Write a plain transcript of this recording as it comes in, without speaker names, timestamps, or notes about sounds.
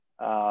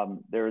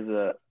there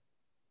was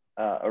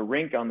a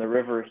rink on the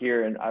river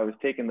here, and I was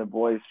taking the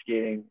boys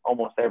skating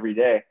almost every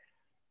day.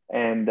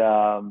 And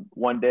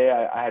one day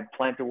I had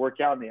planned to work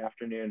out in the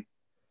afternoon,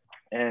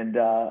 and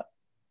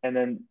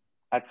then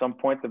at some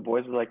point the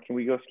boys were like, "Can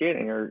we go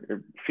skating?"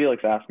 Or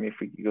Felix asked me if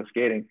we could go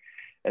skating,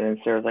 and then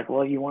Sarah's like,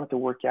 "Well, you wanted to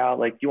work out,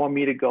 like, you want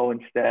me to go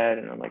instead?"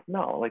 And I'm like,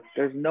 "No, like,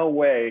 there's no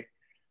way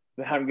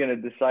that I'm gonna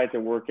decide to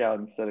work out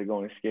instead of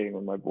going skating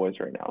with my boys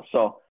right now."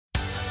 So.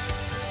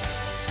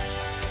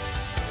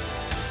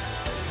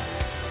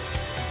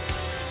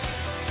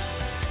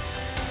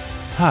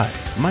 Hi,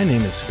 my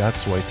name is Scott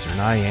Schweitzer,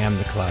 and I am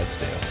the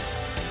Clydesdale.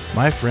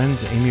 My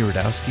friends Amy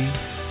Radowski,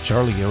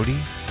 Charlie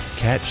Odie,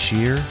 Kat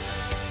Shear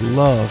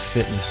love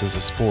fitness as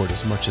a sport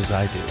as much as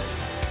I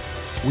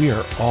do. We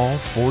are all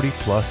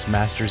 40-plus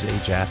Masters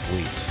Age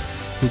athletes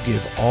who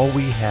give all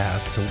we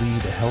have to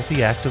lead a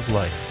healthy, active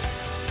life.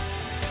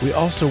 We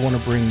also want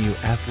to bring you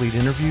athlete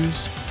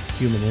interviews,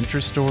 human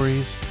interest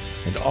stories,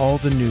 and all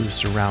the news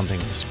surrounding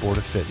the sport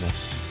of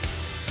fitness.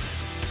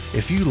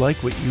 If you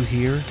like what you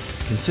hear,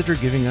 consider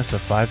giving us a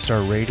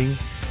 5-star rating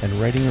and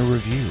writing a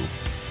review.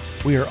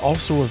 We are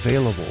also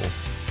available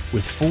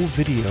with full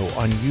video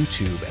on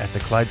YouTube at the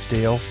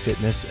Clydesdale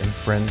Fitness and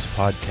Friends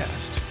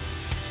podcast,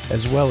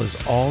 as well as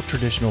all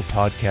traditional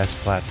podcast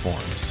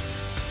platforms.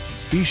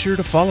 Be sure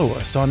to follow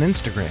us on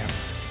Instagram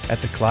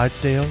at the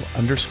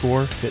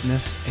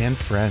Clydesdale_Fitness and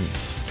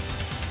Friends.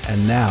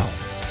 And now,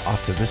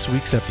 off to this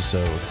week's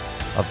episode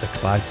of the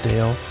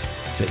Clydesdale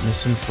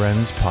Fitness and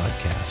Friends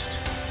podcast.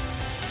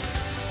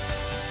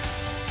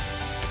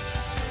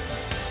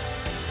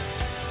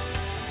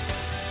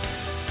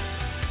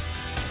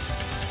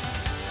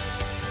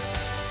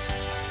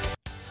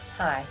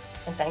 Hi,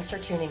 and thanks for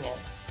tuning in.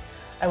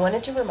 I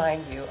wanted to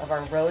remind you of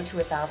our Road to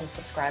 1,000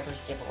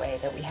 Subscribers giveaway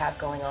that we have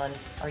going on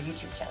our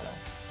YouTube channel.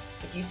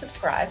 If you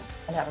subscribe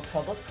and have a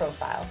public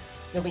profile,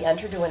 you'll be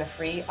entered to win a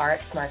free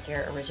RX Smart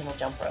Gear original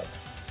jump rope.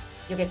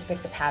 You'll get to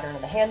pick the pattern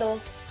of the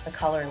handles, the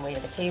color and weight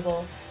of the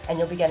cable, and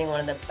you'll be getting one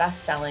of the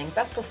best-selling,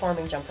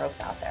 best-performing jump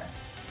ropes out there.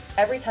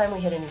 Every time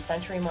we hit a new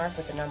century mark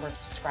with the number of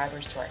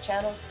subscribers to our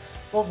channel,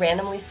 we'll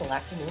randomly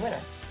select a new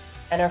winner.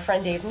 And our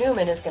friend Dave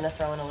Newman is going to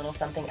throw in a little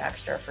something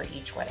extra for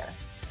each winner.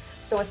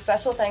 So a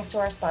special thanks to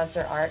our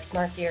sponsor, RX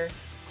Smart Gear,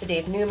 to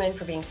Dave Newman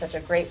for being such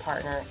a great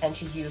partner, and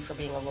to you for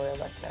being a loyal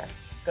listener.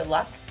 Good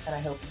luck, and I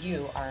hope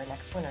you are our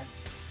next winner.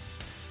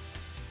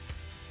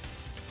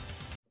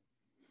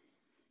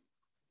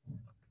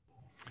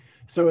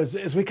 So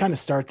as we kind of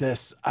start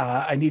this,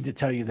 I need to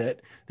tell you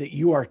that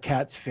you are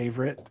Kat's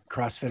favorite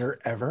CrossFitter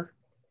ever.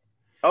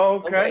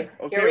 Oh, okay.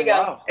 Okay, here we go.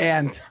 Wow.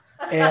 And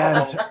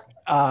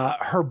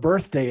her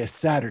birthday is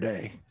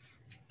Saturday.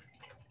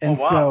 And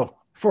wow. So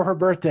for her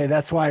birthday,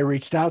 that's why I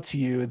reached out to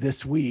you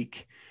this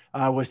week,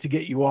 was to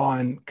get you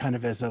on kind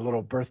of as a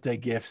little birthday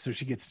gift so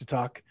she gets to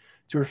talk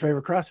to her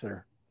favorite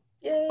CrossFitter.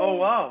 Yay. Oh,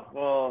 wow.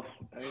 Well,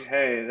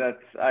 hey,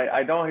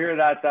 I don't hear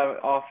that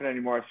often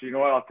anymore. So you know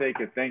what? I'll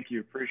take it. Thank you.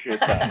 Appreciate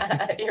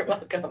that. You're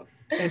welcome.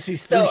 And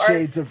she's three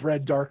shades of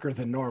red darker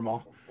than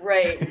normal.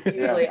 Right.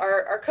 Usually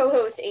our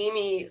co-host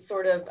Amy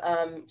sort of,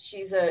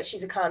 she's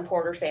a Con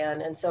Porter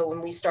fan. And so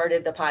when we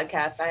started the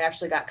podcast, I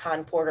actually got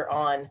Con Porter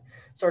on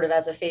sort of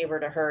as a favor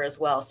to her as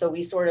well. So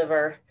we sort of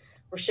we're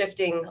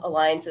shifting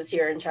alliances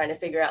here and trying to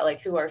figure out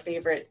like who our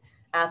favorite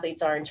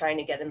athletes are and trying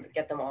to get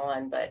them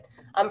on. But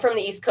I'm from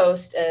the East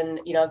Coast, and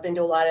I've been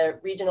to a lot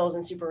of regionals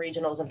and super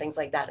regionals and things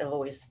like that, and I've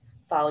always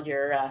followed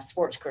your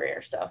sports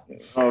career. So.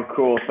 Oh,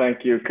 cool.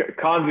 Thank you.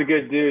 Con's a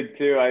good dude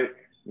too.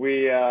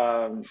 We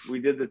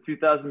did the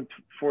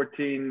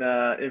 2014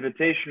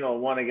 Invitational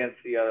one against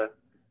each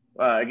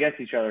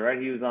other,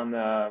 right? He was on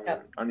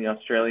the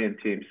Australian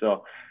team,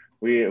 so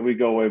we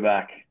go way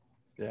back.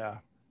 Yeah.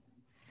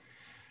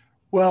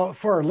 Well,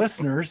 for our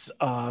listeners,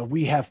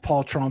 we have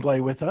Paul Tremblay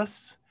with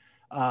us,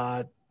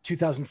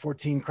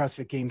 2014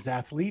 CrossFit Games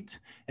athlete,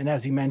 and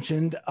as he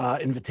mentioned,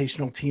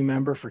 Invitational team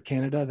member for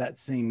Canada that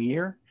same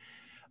year.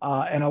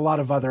 And a lot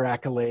of other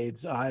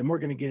accolades. And we're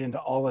going to get into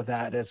all of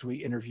that as we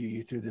interview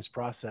you through this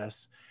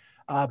process.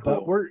 Cool.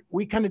 But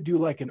we kind of do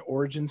like an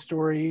origin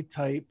story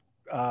type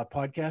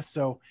podcast.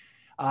 So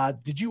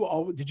did you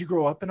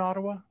grow up in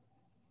Ottawa?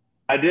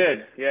 I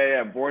did.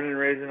 Yeah. Born and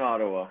raised in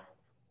Ottawa.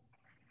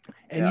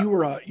 And you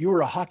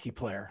were a hockey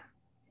player.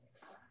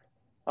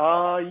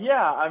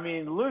 Yeah, I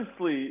mean, loose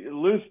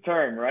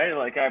term, right?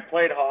 Like I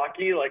played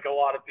hockey, like a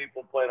lot of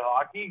people played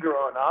hockey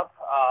growing up.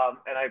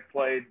 And I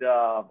played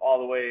all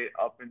the way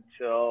up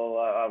until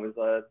I was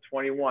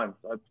 21.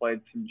 So I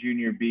played some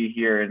junior B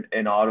here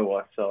in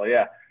Ottawa. So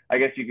yeah, I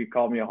guess you could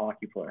call me a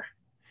hockey player.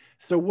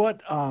 So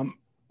what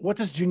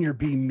does junior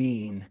B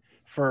mean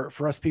for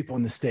us people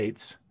in the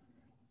States?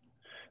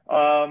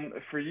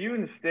 For you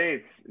in the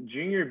States,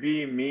 junior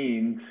B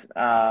means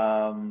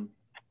a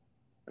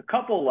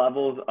couple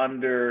levels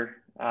under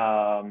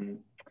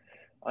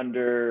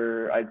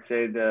I'd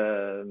say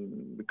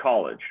the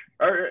college,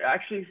 or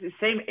actually the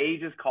same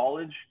age as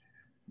college,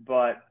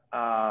 but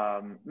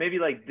maybe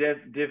like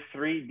Div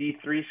 3,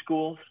 D3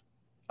 schools.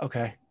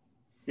 Okay.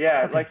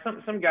 Yeah, Okay. like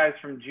some guys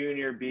from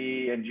Junior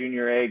B and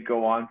Junior A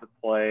go on to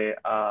play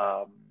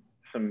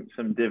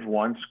some Div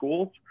 1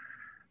 schools,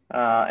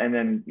 and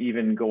then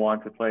even go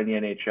on to play in the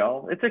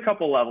NHL. It's a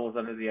couple levels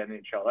under the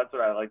NHL. That's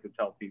what I like to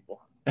tell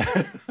people.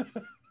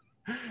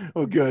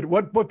 Oh, good.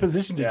 What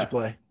position did you Yeah.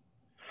 play?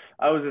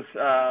 I was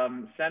a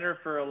center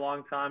for a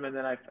long time, and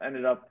then I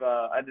ended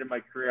my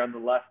career on the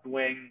left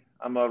wing.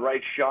 I'm a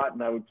right shot,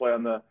 and I would play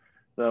on the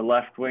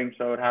left wing,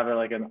 so I would have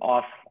like an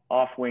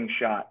off wing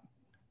shot.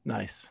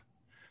 Nice.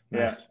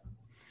 Yeah.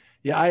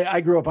 Yeah,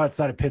 I grew up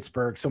outside of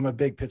Pittsburgh, so I'm a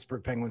big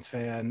Pittsburgh Penguins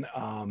fan.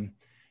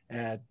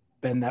 And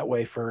been that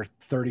way for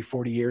 30,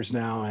 40 years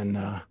now, and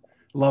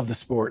love the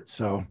sport.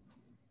 So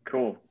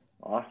Cool.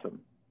 Awesome.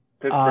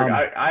 Pittsburgh. um,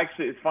 I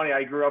actually, it's funny.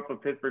 I grew up a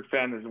Pittsburgh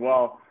fan as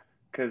well,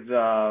 because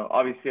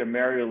obviously I'm a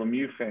Mario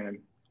Lemieux fan,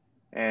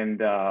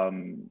 and I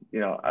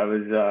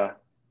was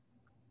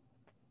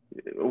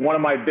one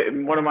of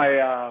my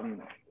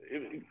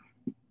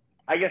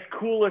I guess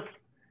coolest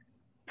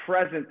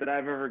present that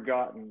I've ever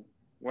gotten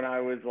when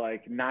I was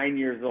like 9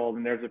 years old,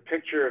 and there's a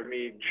picture of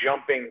me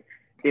jumping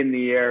in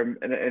the air,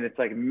 and it's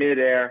like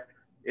midair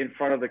in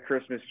front of the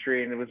Christmas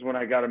tree, and it was when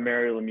I got a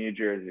Mario Lemieux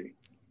jersey.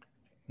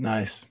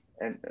 nice.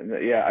 And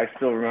yeah, I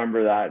still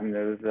remember that, and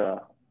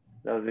that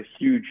was a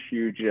huge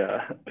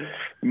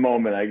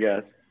moment, I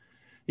guess.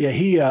 Yeah,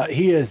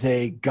 he is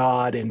a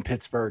god in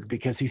Pittsburgh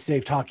because he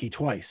saved hockey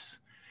twice.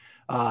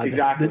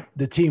 Exactly.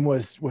 The team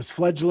was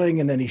fledgling,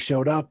 and then he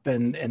showed up,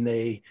 and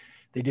they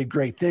did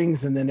great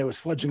things, and then it was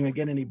fledgling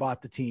again, and he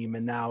bought the team,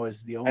 and now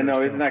is the owner. I know,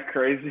 isn't that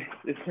crazy?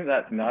 Isn't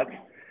that nuts?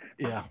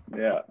 Yeah.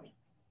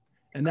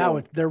 And Cool.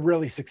 now they're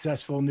really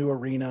successful, new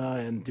arena,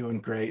 and doing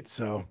great.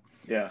 So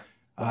yeah,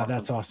 awesome.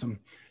 That's awesome.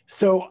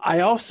 So I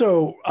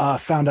also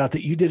found out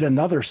that you did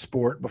another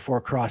sport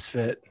before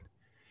CrossFit,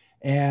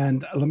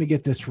 and let me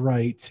get this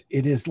right.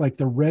 It is like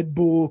the Red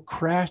Bull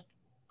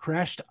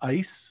crashed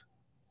ice.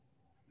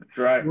 That's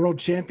right. World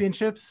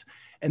Championships,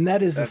 and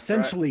that is That's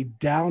essentially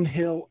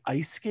downhill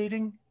ice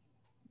skating.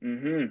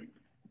 Mm-hmm.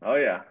 Oh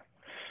yeah,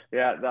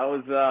 yeah. That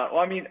was well.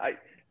 I mean, I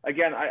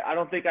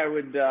don't think I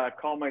would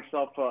call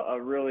myself a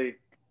really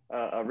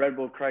a Red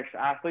Bull crushed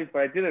athlete,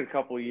 but I did it a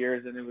couple of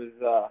years, and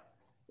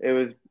it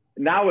was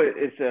now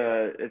it's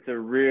a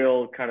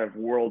real kind of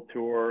world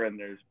tour, and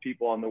there's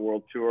people on the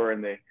world tour,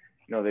 and they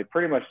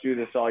pretty much do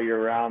this all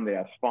year round. They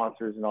have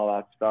sponsors and all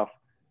that stuff.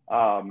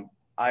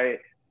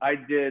 I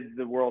did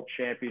the World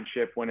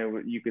Championship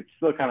when you could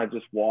still kind of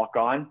just walk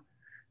on,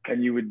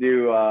 and you would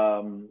do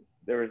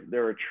there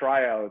were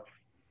tryouts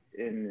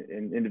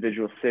in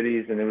individual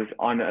cities, and it was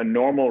on a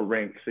normal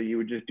rink. So you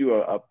would just do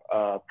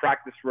a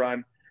practice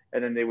run,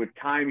 and then they would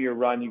time your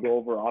run. You go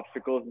over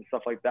obstacles and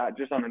stuff like that,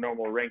 just on a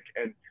normal rink.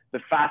 And the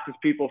fastest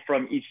people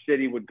from each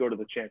city would go to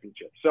the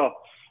championship. So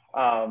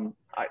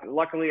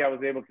luckily I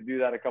was able to do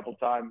that a couple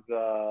times,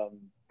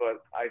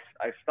 but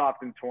I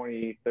stopped in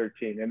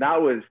 2013, and that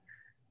was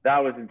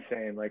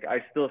insane. Like,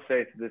 I still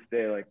say to this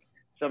day, like,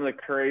 some of the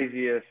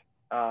craziest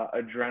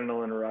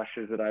adrenaline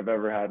rushes that I've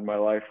ever had in my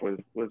life was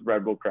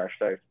Red Bull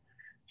crashed ice.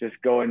 Just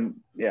going,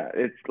 yeah,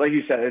 it's like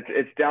you said,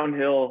 it's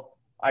downhill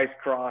ice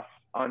cross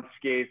on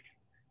skates,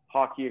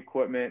 hockey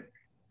equipment,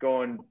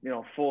 going,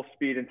 full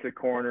speed into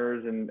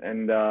corners,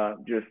 and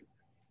just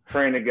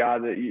praying to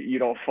God that you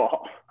don't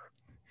fall.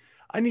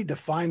 I need to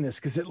find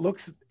this because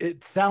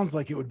it sounds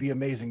like it would be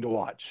amazing to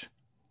watch.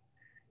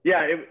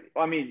 Yeah,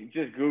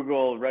 just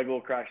Google Red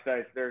Bull crashed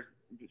ice. There's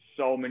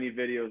so many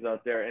videos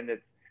out there, and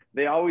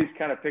they always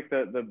kind of pick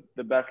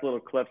the best little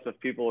clips of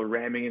people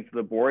ramming into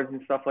the boards and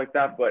stuff like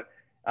that. But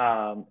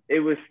it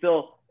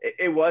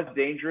was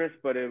dangerous,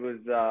 but it was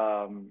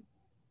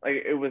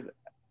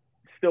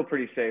still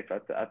pretty safe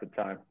at the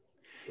time.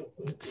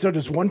 So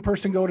does one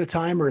person go at a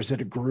time, or is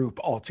it a group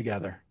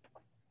altogether?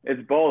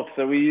 It's both.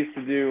 So we used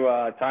to do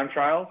time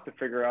trials to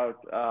figure out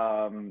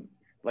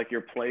like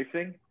your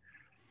placing.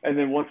 And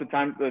then once the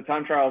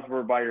time trials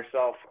were by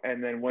yourself,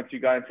 and then once you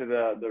got into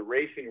the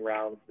racing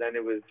rounds, then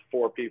it was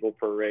 4 people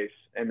per race,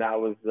 and that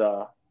was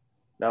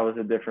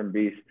a different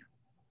beast.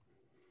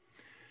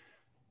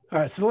 All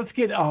right, so let's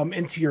get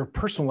into your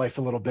personal life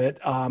a little bit.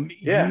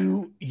 Yeah.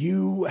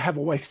 You have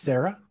a wife,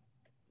 Sarah.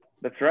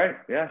 That's right.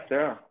 Yeah,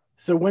 Sarah.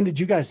 So when did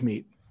you guys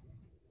meet?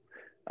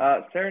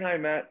 Sarah and I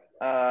met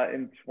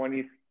in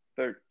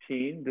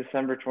 2013,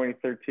 December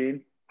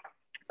 2013.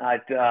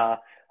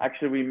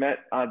 Actually, we met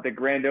at the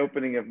grand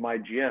opening of my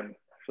gym.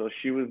 So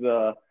she was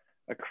a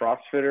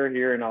CrossFitter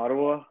here in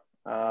Ottawa,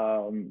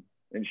 and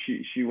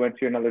she went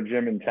to another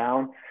gym in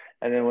town.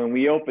 And then when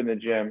we opened the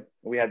gym,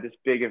 we had this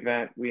big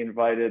event. We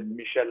invited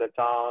Michel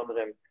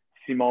Letendre and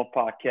Simon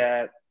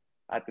Paquette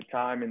at the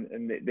time,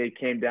 and they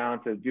came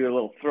down to do a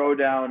little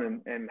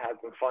throwdown and had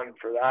some fun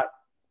for that.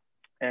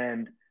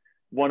 And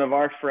one of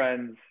our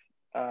friends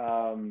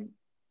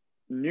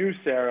knew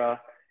Sarah,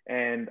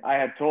 and I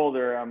had told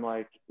her, I'm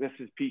like, this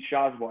is Pete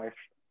Shaw's wife,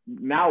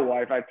 now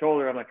wife. I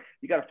told her, I'm like,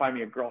 you got to find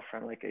me a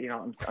girlfriend. Like,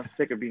 I'm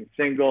sick of being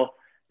single.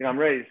 I'm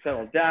ready to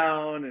settle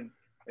down. And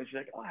she's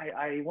like, oh,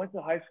 I went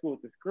to high school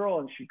with this girl,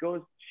 and she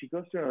goes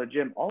to another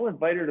gym. I'll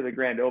invite her to the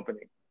grand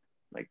opening.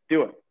 I'm like,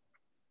 do it.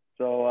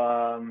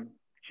 So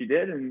she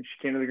did, and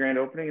she came to the grand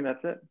opening, and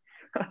that's it.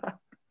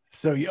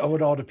 So you owe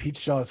it all to Pete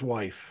Shaw's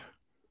wife.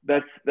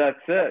 That's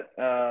it.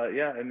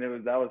 Yeah, and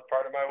that was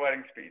part of my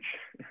wedding speech.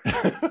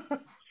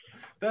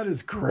 That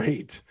is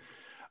great.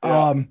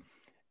 Yeah.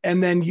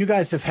 And then you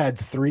guys have had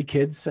 3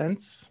 kids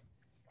since?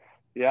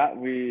 Yeah,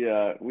 we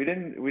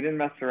didn't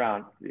mess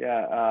around.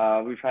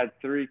 Yeah, we've had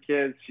 3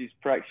 kids. She's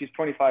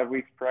 25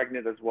 weeks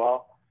pregnant as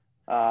well.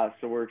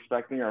 So we're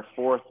expecting our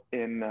 4th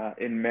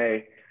in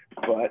May.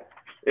 But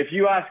if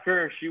you ask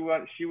her, she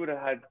would have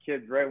had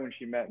kids right when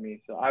she met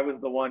me. So I was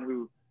the one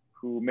who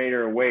made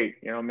her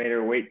wait. Made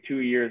her wait 2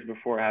 years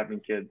before having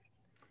kids.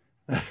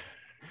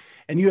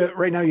 And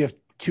right now you have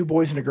 2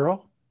 boys and a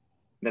girl?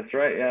 That's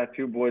right. Yeah,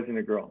 2 boys and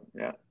a girl.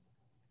 Yeah. Do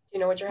you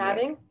know what you're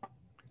having?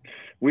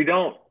 We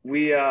don't.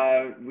 We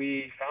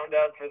found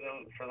out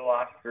for the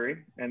last 3,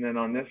 and then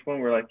on this one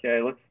we're like,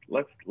 hey,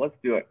 let's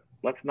do it.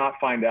 Let's not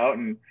find out.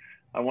 And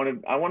I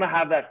want to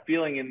have that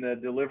feeling in the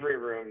delivery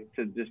room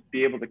to just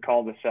be able to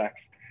call the sex.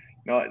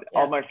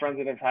 All my friends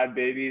that have had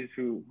babies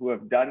who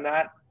have done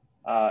that,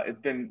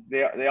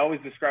 they always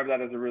describe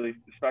that as a really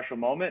special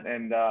moment,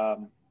 and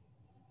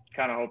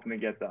kind of hoping to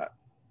get that.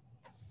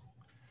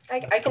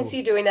 I can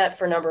see doing that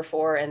for number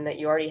 4, and that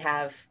you already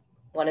have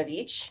one of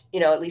each.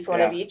 At least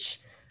one of each.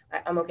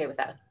 I'm okay with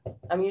that.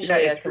 I'm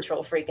usually a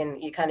control freak,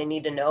 and you kind of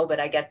need to know, but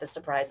I get the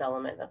surprise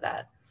element of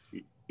that.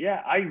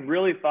 Yeah, I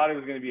really thought it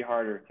was going to be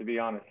harder, to be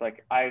honest.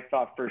 Like, I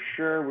thought for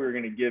sure we were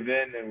going to give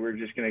in and we are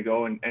just going to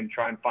go and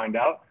try and find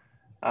out.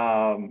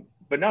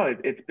 But no,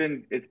 it's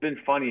been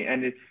funny,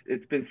 and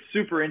it's been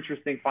super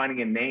interesting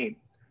finding a name,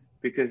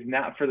 because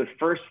now for the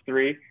first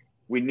 3,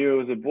 we knew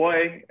it was a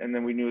boy, and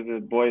then we knew it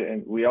was a boy,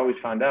 and we always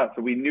found out.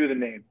 So we knew the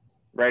name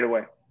right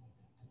away.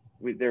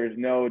 There was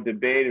no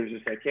debate. It was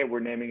just like, hey, we're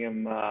naming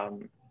him or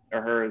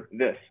her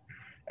this.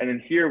 And then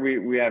here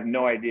we have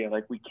no idea.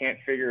 Like, we can't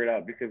figure it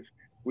out because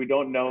we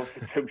don't know if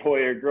it's a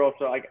boy or girl.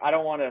 So like, I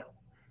don't want to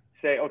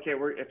say, okay,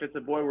 if it's a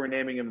boy, we're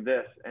naming him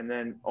this, and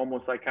then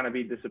almost like kind of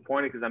be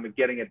disappointed because I'm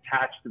getting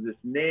attached to this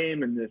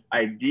name and this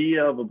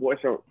idea of a boy.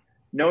 So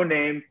no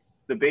name.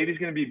 The baby's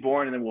going to be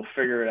born, and then we'll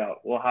figure it out.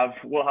 We'll have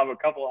a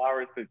couple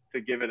hours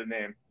to give it a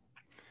name.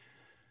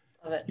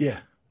 Love it. Yeah.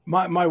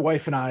 My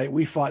wife and I,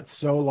 we fought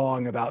so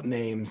long about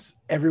names.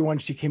 Everyone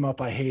she came up,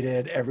 I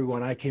hated.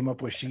 Everyone I came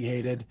up with, she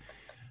hated.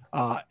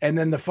 And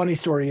then the funny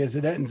story is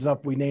it ends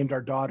up, we named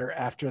our daughter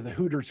after the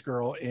Hooters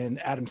girl in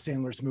Adam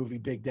Sandler's movie,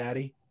 Big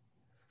Daddy.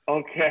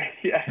 Okay.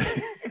 Yeah.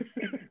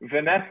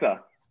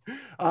 Vanessa.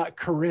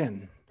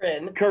 Corinne.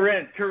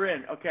 Corinne.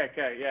 Okay.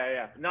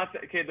 Yeah.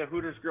 The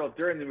Hooters girl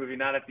during the movie,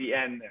 not at the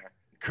end there.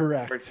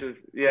 Correct. Versus,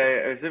 is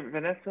it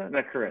Vanessa?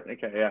 No, Corinne.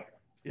 Okay. Yeah.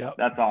 Yep.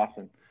 That's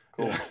awesome.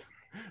 Cool. Yeah.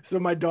 So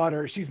my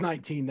daughter, she's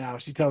 19 now.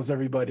 She tells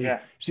everybody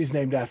she's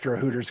named after a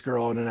Hooters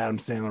girl in an Adam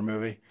Sandler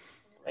movie.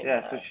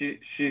 Yeah, so she's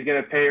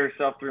gonna pay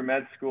herself through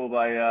med school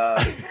by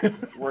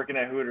working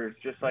at Hooters,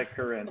 just like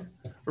Corinne.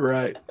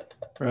 Right.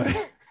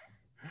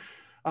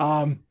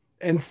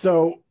 And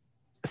so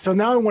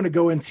now I want to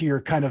go into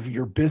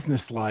your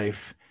business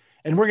life,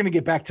 and we're going to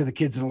get back to the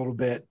kids in a little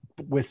bit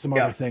with some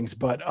other things,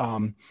 but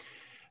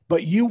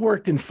you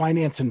worked in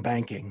finance and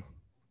banking.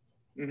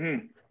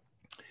 Mm-hmm.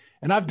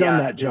 And I've done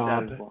that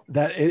job.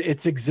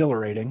 It's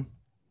exhilarating.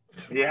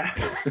 Yeah.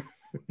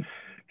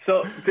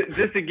 So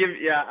just to give,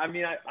 I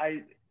mean,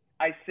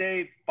 I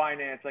say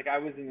finance, like I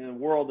was in the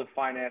world of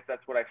finance.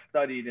 That's what I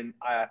studied. And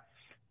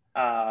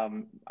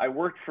I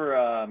worked for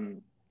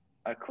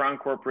a Crown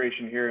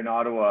Corporation here in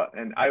Ottawa,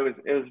 and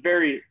it was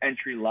very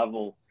entry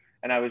level.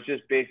 And I was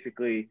just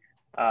basically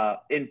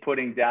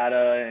inputting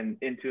data and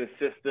into a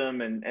system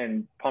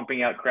and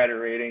pumping out credit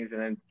ratings and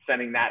then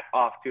sending that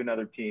off to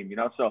another team,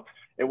 so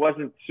it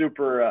wasn't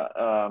super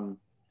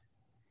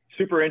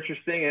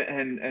interesting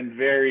and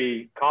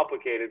very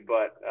complicated,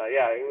 but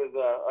it was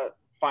a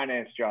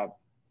finance job.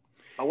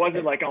 I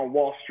wasn't like on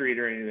Wall Street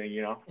or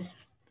anything,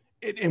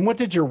 And what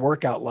did your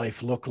workout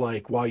life look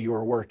like while you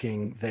were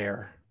working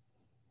there?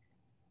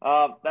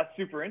 That's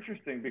super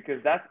interesting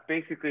because that's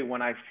basically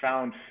when I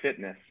found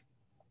fitness.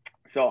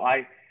 So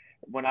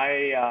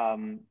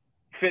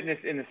fitness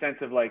in the sense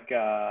of like,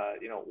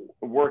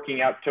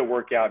 working out to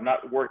work out,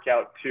 not work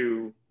out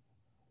to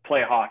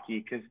play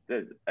hockey, because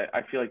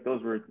I feel like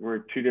those were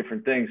 2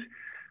 different things.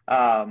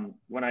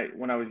 When I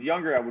was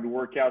younger, I would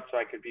work out so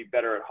I could be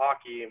better at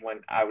hockey. And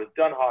when I was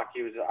done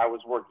hockey, I was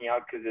working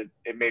out because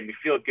it made me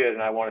feel good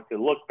and I wanted to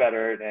look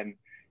better. And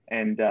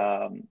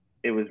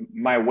it was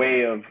my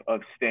way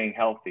of staying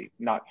healthy,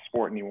 not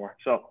sport anymore.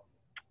 So,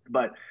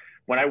 but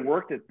when I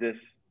worked at this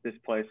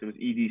place, it was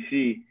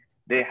EDC.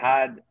 They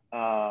had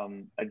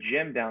a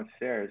gym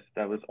downstairs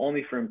that was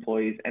only for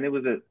employees, and it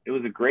was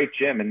a great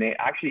gym, and they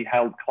actually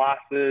held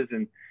classes,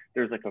 and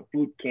there's like a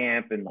boot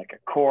camp and like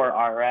a core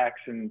RX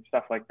and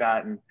stuff like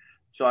that. And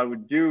so I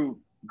would do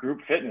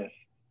group fitness,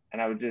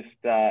 and I would just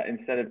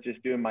instead of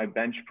just doing my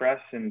bench press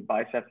and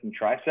biceps and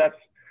triceps,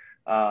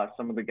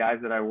 some of the guys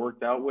that I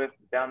worked out with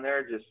down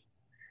there just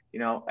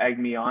egged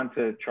me on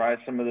to try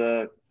some of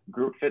the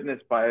group fitness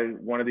by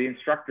one of the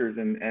instructors.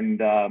 And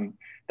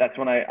that's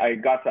when I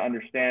got to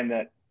understand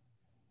that,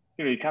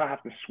 you kind of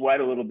have to sweat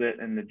a little bit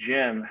in the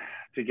gym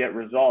to get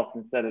results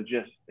instead of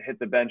just hit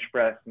the bench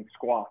press and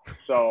squat.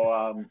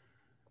 So,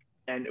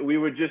 and we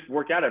would just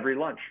work out every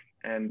lunch.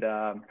 And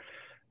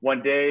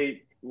one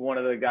day, one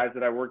of the guys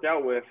that I worked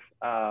out with,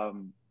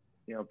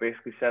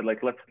 basically said,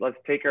 like, let's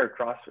take our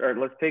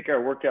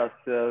workouts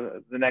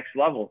to the next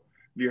level.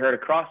 Have you heard of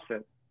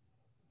CrossFit?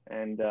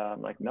 And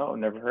I'm like, no,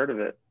 never heard of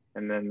it.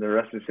 And then the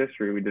rest is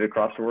history. We did a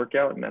CrossFit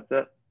workout, and that's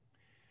it.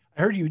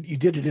 I heard you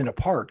did it in a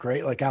park,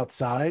 right? Like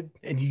outside,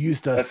 and you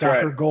used a That's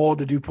soccer right. goal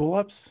to do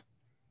pull-ups.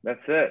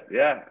 That's it.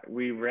 Yeah.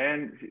 We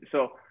ran.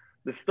 So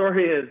the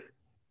story is,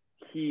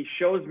 he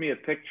shows me a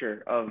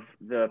picture of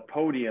the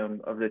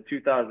podium of the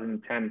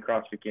 2010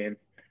 CrossFit Games.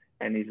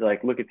 And he's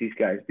like, look at these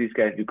guys. These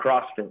guys do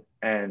CrossFit.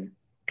 And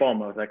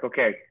boom, I was like,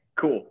 okay,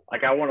 cool.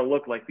 Like, I want to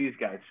look like these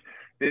guys.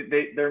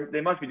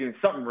 They must be doing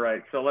something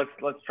right. So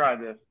let's try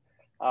this.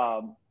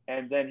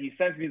 And then he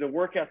sends me the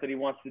workout that he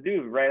wants to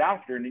do right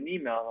after in an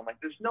email. I'm like,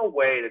 there's no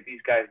way that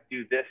these guys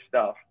do this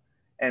stuff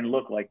and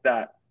look like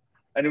that.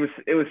 And it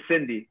was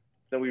Cindy.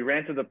 So we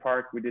ran to the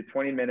park. We did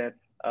 20 minutes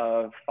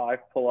of 5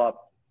 pull-ups,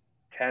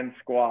 10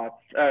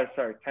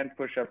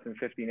 push-ups, and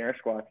 15 air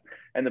squats.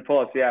 And the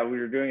pull-ups, yeah, we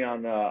were doing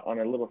on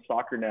a little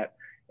soccer net.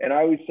 And I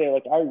always say,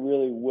 like, I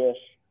really wish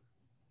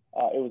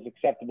it was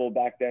acceptable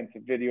back then to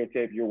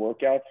videotape your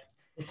workouts,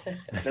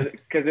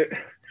 because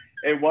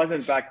it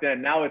wasn't back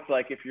then. Now it's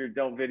like, if you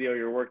don't video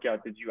your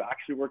workout, did you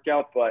actually work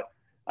out? But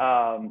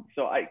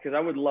because I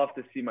would love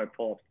to see my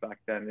pull-ups back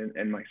then,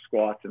 and my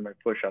squats and my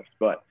push-ups.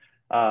 But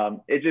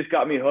it just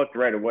got me hooked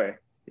right away.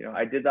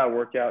 I did that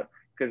workout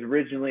because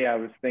originally I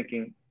was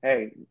thinking,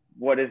 hey,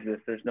 what is this?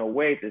 There's no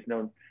weight. There's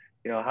no,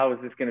 how is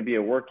this going to be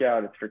a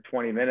workout? It's for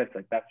 20 minutes.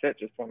 Like, that's it,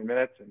 just 20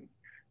 minutes. And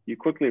you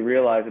quickly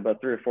realize about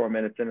 3 or 4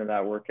 minutes into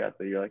that workout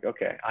that you're like,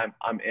 okay,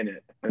 I'm in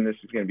it, and this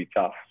is going to be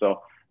tough.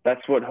 So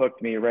that's what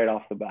hooked me right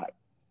off the bat.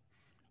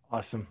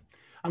 Awesome.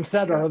 I'm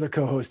sad our other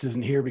co-host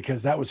isn't here,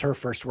 because that was her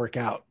first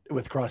workout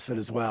with CrossFit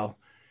as well.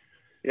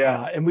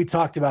 Yeah. And we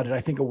talked about it,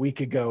 I think, a week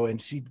ago, and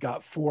she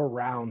got 4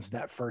 rounds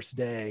that first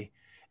day.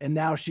 And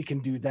now she can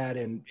do that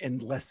in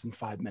less than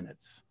 5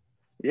 minutes.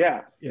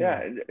 Yeah.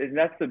 Yeah. And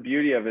that's the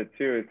beauty of it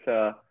too.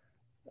 It's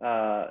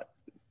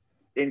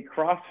in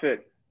CrossFit,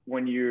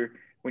 when you're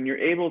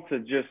able to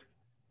just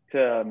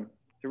to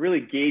really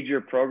gauge your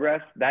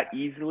progress that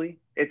easily,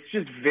 it's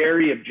just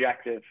very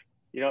objective.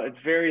 It's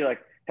very like,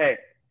 hey,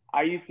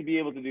 I used to be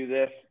able to do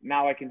this.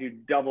 Now I can do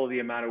double the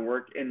amount of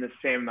work in the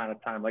same amount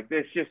of time. Like,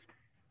 this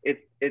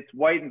it's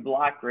white and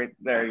black right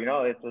there.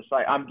 It's just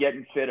like, I'm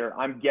getting fitter.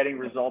 I'm getting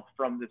results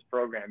from this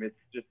program. It's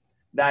just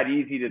that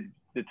easy to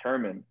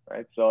determine.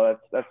 Right. So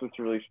that's what's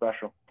really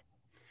special.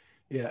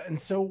 Yeah. And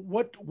so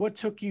what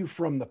took you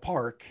from the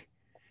park?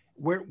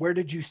 Where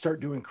did you start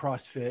doing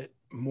CrossFit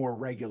more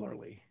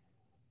regularly?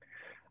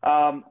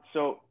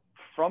 So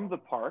from the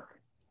park,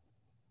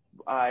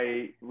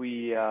 my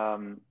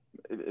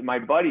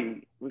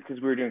buddy,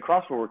 because we were doing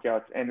CrossFit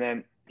workouts, and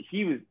then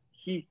he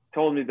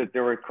told me that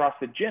there were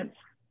CrossFit gyms.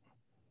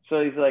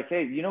 So he's like,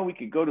 hey, we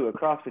could go to a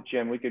CrossFit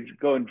gym. We could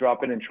go and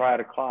drop in and try out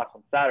a class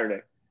on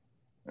Saturday.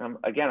 And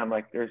I'm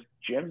like, there's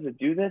gyms that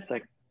do this?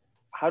 Like,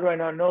 how do I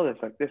not know this?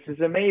 Like, this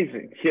is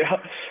amazing.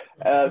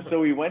 So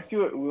we went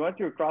to a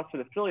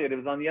CrossFit affiliate. It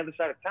was on the other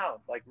side of town,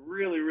 like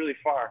really, really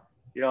far,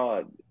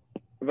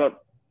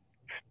 about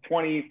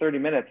 20, 30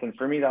 minutes. And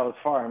for me, that was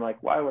far. I'm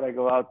like, why would I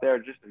go out there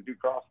just to do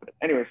CrossFit?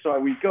 Anyway, so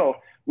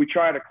we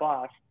tried a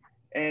class,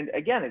 and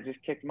again, it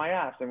just kicked my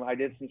ass. And I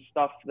did some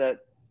stuff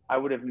that I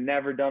would have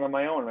never done on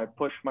my own. And I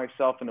pushed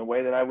myself in a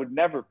way that I would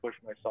never push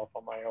myself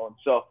on my own.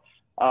 So,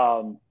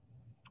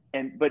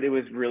 but it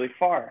was really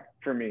far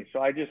for me. So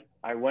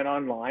I went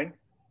online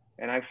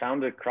and I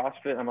found a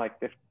CrossFit. I'm like,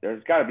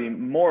 there's got to be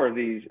more of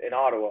these in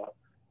Ottawa.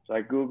 So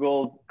I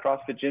Googled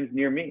CrossFit gyms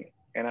near me,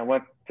 and I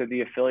went to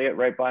the affiliate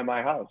right by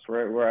my house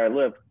where I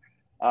live.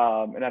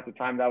 And at the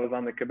time that was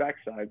on the Quebec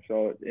side.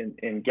 So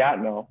in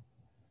Gatineau.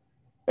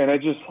 And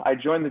I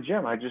joined the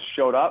gym. I just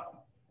showed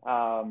up.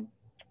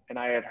 And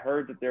I had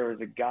heard that there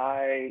was a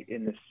guy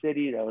in the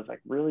city that was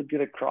like really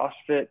good at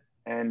CrossFit.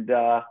 And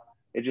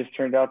it just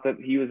turned out that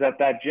he was at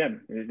that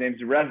gym. And his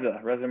name's Reza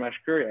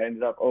Mashkuri. I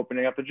ended up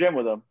opening up a gym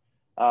with him.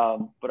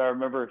 But I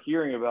remember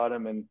hearing about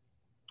him,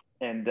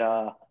 and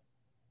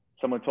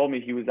someone told me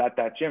he was at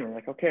that gym. I'm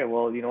like, okay,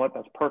 well, you know what?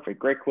 That's perfect.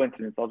 Great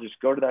coincidence. I'll just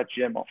go to that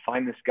gym. I'll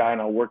find this guy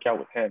and I'll work out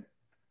with him.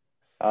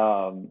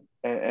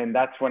 And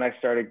that's when I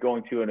started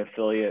going to an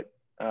affiliate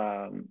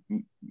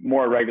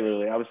more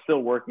regularly. I was still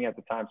working at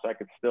the time, so I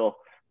could still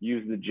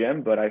use the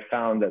gym, but I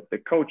found that the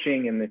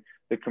coaching and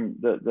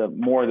the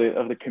more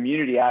of the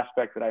community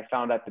aspect that I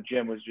found at the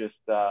gym was just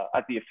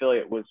at the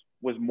affiliate was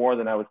more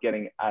than I was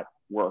getting at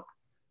work.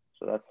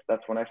 So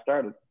that's when I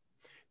started.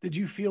 Did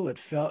you feel it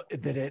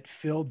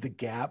filled the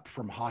gap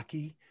from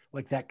hockey,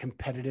 like that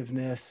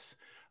competitiveness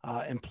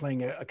and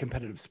playing a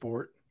competitive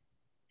sport?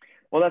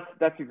 Well,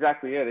 that's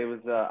exactly it. It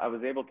was I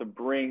was able to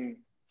bring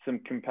some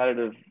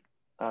competitive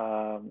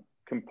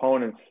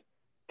components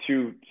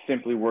to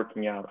simply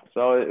working out.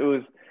 So it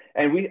was,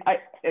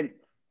 and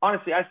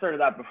honestly, I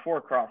started that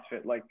before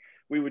CrossFit. Like,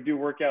 we would do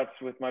workouts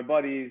with my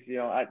buddies, you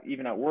know,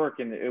 even at work,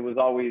 and it was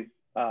always,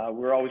 we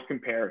were always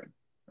comparing,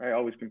 right?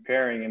 Always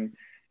comparing,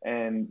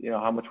 and you know,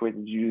 how much weight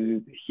did you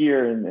do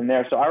here and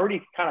there. So I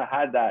already kind of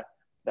had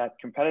that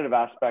competitive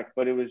aspect,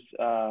 but it was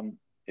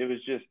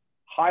just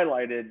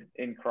highlighted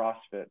in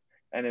CrossFit,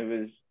 and it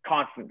was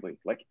constantly,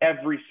 like,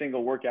 every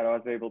single workout I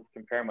was able to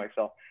compare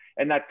myself.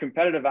 And that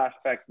competitive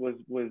aspect was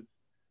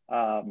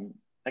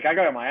like, I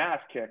got my ass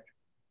kicked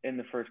in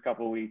the first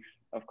couple of weeks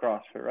of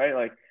CrossFit, right?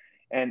 Like,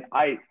 and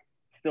I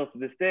still, to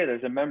this day,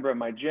 there's a member at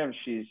my gym.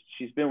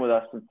 She's been with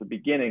us since the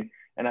beginning.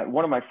 And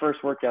one of my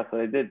first workouts that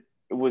I did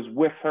was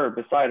with her,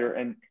 beside her,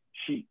 and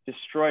she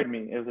destroyed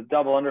me. It was a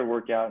double under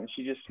workout, and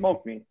she just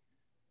smoked me.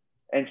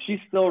 And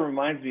she still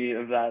reminds me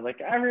of that.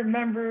 Like, I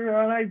remember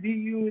when I beat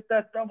you with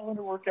that double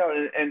under workout.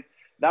 And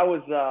that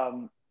was,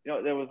 you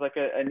know, there was like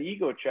an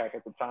ego check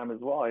at the time as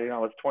well. You know, I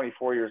was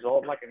 24 years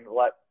old. I'm not going to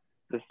let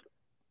this,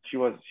 she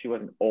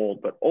wasn't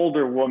old, but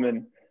older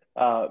woman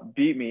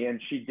beat me,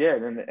 and she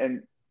did.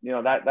 And you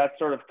know, that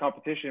sort of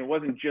competition, it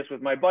wasn't just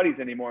with my buddies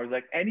anymore. It was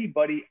like,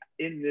 anybody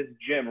in this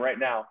gym right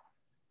now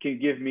can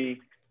give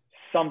me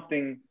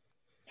something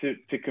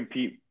to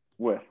compete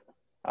with.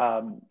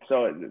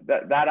 So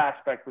that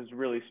aspect was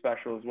really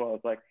special as well.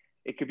 It's like,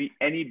 it could be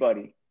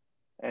anybody,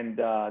 and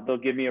they'll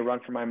give me a run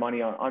for my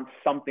money on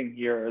something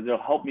here, or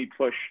they'll help me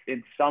push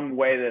in some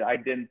way that I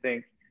didn't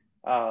think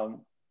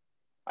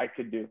I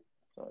could do.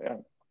 So, yeah.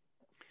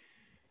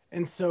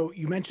 And so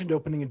you mentioned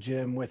opening a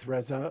gym with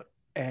Reza,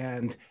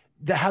 and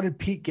how did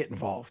Pete get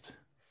involved?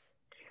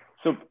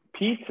 So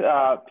Pete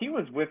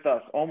was with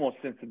us almost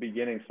since the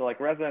beginning. So, like,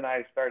 Reza and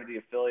I started the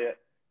affiliate,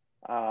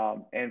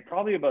 and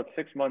probably about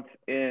 6 months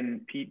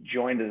in, Pete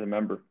joined as a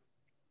member.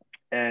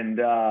 And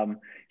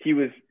it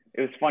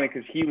was funny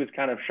because he was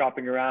kind of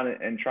shopping around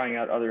and trying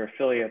out other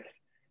affiliates.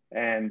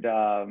 And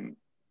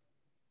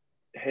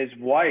his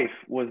wife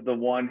was the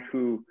one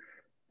who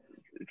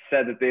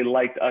said that they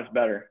liked us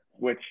better,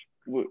 which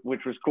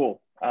was cool.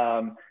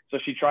 So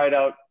she tried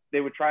out, they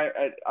would try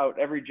out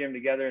every gym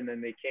together, and then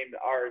they came to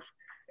ours,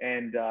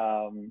 and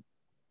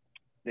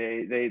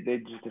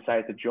they just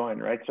decided to join,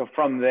 right? So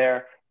from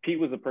there, Pete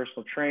was a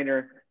personal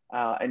trainer,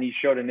 and he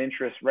showed an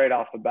interest right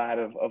off the bat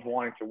of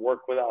wanting to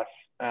work with us.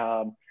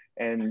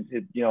 And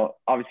you know,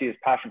 obviously his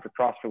passion for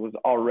CrossFit was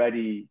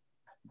already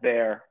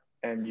there,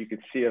 and you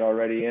could see it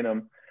already in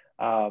him.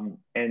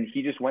 And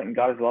he just went and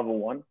got his level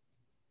 1,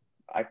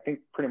 I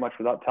think, pretty much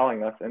without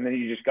telling us. And then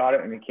he just got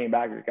it, and he came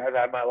back. He's like, guys,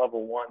 I have my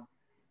level 1.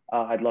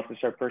 I'd love to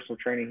start personal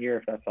training here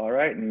if that's all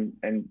right.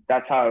 And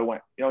that's how it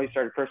went. You know, he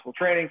started personal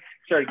training,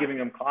 started giving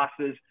him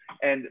classes.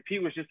 And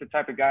Pete was just the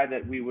type of guy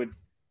that we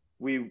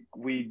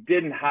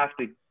didn't have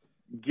to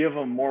give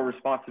him more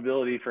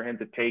responsibility for him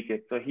to take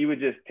it. So he would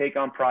just take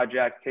on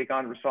projects, take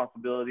on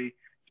responsibility,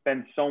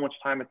 spend so much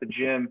time at the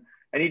gym.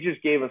 And he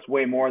just gave us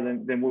way more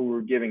than what we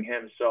were giving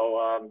him.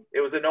 So it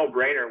was a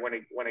no-brainer when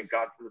it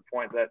got to the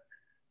point that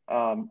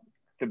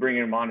to bring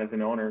him on as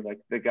an owner.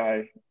 Like, the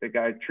guy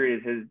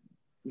treated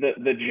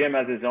the gym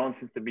as his own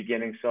since the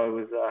beginning. So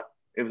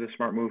it was a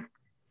smart move.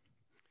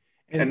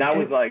 And that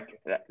was like,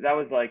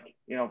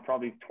 you know,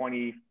 probably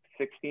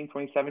 2016,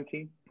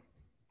 2017.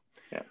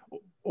 Yeah.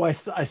 Well, I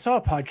saw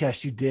a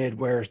podcast you did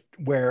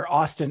where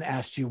Austin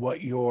asked you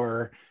what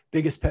your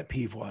biggest pet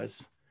peeve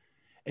was.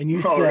 And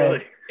you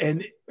said,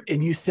 really?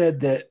 and you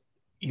said that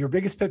your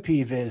biggest pet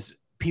peeve is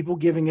people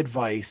giving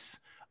advice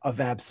of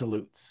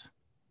absolutes.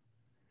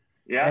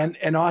 Yeah.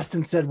 And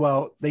Austin said,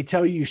 well, they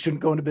tell you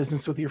shouldn't go into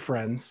business with your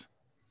friends.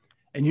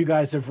 And you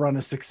guys have run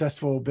a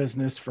successful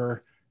business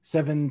for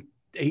 7-8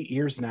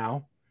 years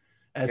now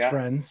as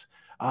friends.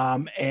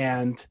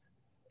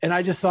 And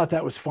I just thought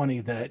that was funny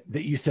that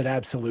you said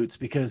absolutes,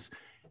 because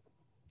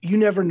you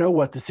never know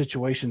what the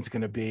situation's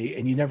going to be,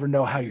 and you never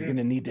know how you're going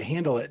to need to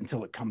handle it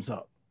until it comes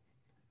up.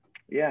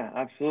 Yeah,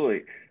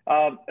 absolutely.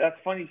 That's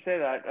funny you say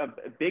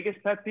that.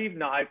 Biggest pet peeve?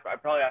 No, I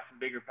probably have some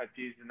bigger pet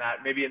peeves than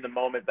that. Maybe in the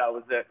moment that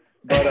was it.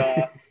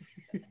 But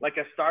like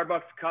a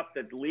Starbucks cup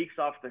that leaks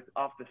off the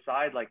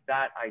side, like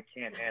that, I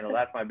can't handle.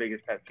 That's my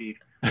biggest pet peeve.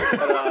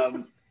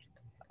 But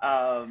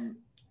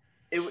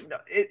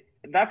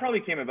that probably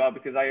came about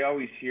because I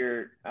always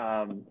hear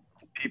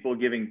people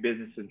giving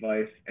business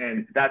advice,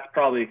 and that's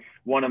probably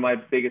one of my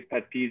biggest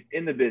pet peeves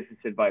in the business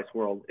advice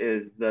world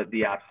is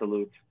the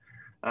absolutes.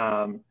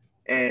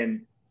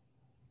 And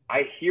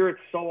I hear it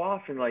so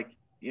often, like,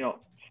 you know,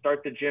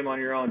 start the gym on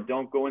your own,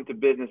 don't go into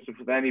business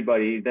with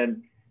anybody,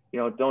 then, you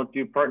know, don't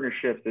do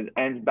partnerships, it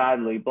ends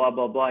badly, blah,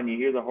 blah, blah. And you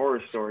hear the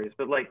horror stories,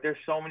 but like, there's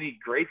so many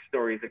great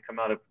stories that come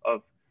out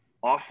of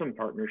awesome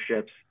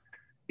partnerships,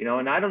 you know.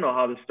 And I don't know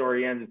how the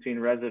story ends between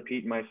Reza,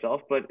 Pete, and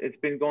myself, but it's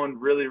been going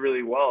really,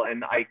 really well.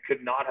 And I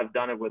could not have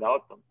done it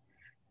without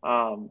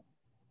them.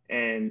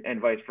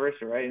 And vice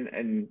versa. Right.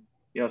 And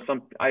you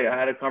know, I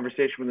had a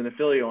conversation with an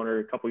affiliate owner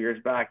a couple of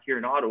years back here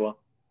in Ottawa,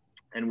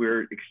 and we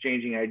were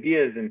exchanging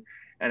ideas. And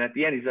at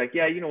the end, he's like,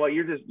 yeah, you know what?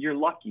 You're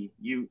lucky.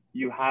 You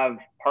have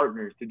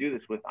partners to do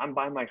this with. I'm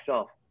by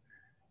myself.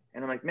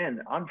 And I'm like,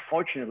 man,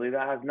 unfortunately,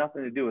 that has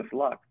nothing to do with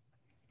luck.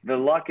 The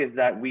luck is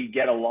that we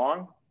get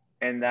along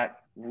and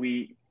that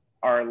we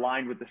are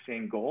aligned with the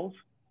same goals.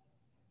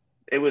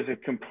 It was a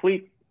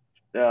complete,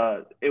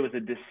 it was a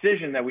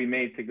decision that we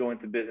made to go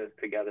into business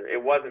together.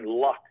 It wasn't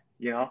luck,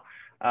 you know.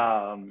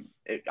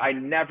 I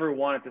never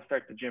wanted to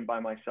start the gym by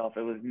myself.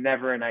 It was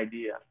never an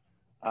idea.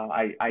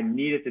 I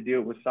needed to do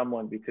it with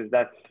someone because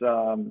that's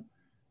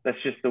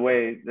just the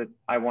way that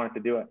I wanted to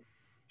do it.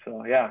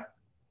 So yeah.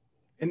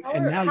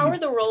 How are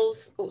the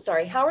roles? Oh,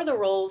 sorry. How are the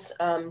roles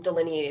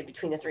delineated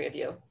between the three of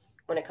you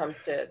when it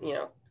comes to, you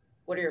know,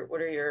 what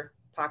are your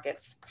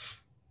pockets?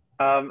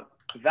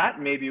 That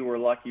maybe we're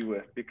lucky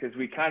with, because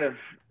we kind of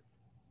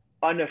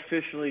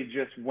unofficially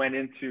just went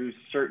into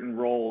certain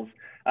roles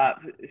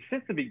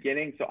since the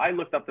beginning. So I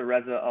looked up to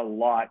Reza a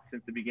lot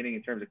since the beginning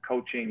in terms of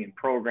coaching and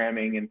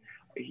programming, and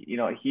you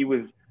know, he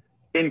was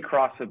in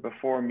CrossFit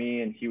before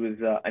me, and he was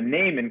a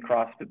name in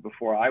CrossFit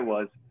before I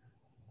was.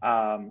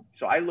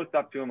 So I looked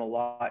up to him a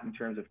lot in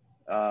terms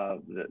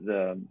of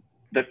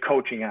the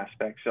coaching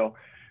aspect. So,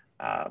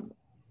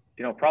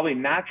 you know, probably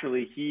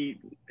naturally he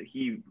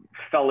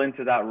fell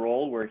into that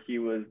role where he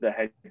was the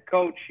head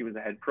coach, he was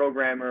the head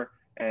programmer,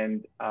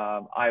 and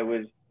I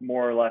was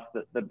more or less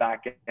the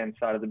back end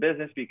side of the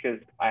business because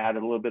I had a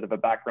little bit of a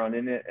background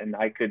in it and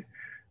I could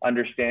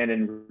understand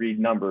and read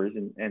numbers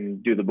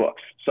and do the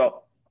books.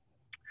 So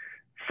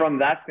from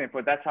that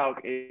standpoint, that's how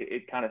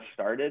it kind of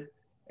started.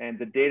 And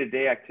the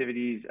day-to-day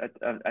activities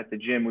at the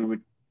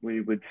gym,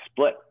 we would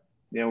split.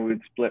 You know, we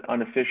would split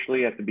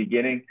unofficially at the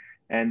beginning,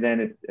 and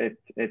then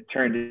it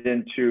turned it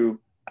into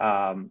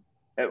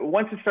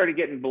once it started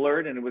getting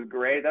blurred and it was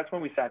gray. That's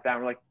when we sat down.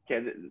 We're like,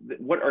 okay,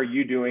 what are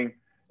you doing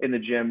in the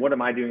gym? What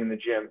am I doing in the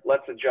gym?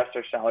 Let's adjust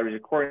our salaries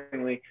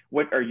accordingly.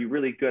 What are you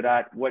really good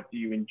at? What do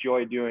you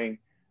enjoy doing?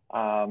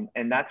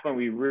 And that's when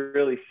we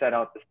really set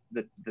out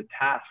the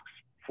tasks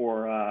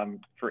for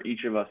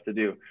each of us to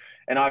do.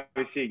 And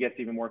obviously it gets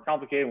even more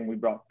complicated when we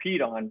brought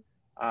Pete on,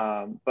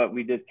 but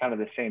we did kind of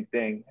the same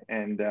thing.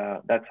 And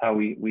that's how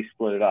we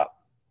split it up.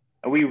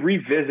 And we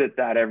revisit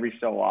that every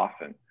so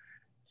often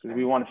because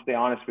we want to stay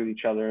honest with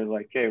each other.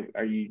 Like, hey,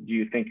 do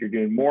you think you're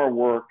doing more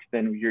work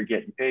than you're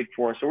getting paid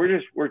for? So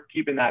we're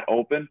keeping that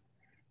open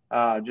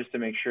just to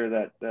make sure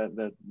that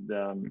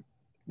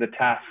the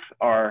tasks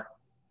are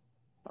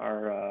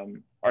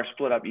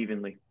split up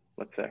evenly,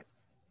 let's say.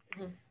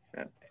 Mm-hmm.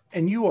 Yeah.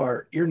 And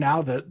you're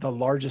now the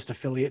largest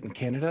affiliate in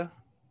Canada?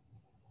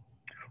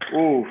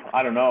 Ooh,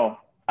 I don't know.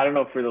 I don't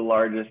know if we're the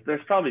largest.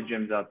 There's probably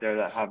gyms out there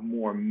that have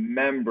more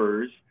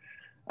members.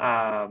 But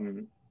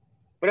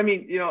I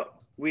mean, you know,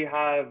 we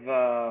have,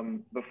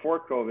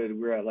 before COVID, we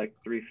were at like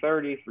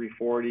 330,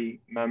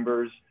 340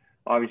 members.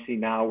 Obviously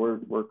now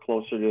we're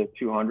closer to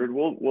 200.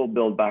 We'll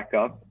build back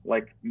up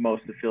like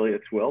most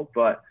affiliates will,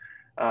 but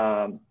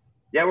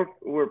yeah,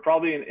 we're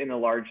probably in a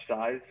large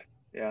size.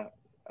 Yeah.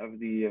 Of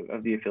the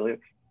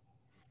affiliates.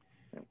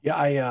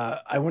 Yeah,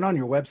 I went on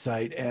your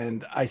website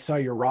and I saw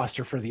your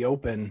roster for the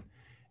Open,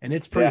 and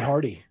it's pretty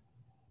hardy.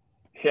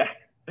 Yeah,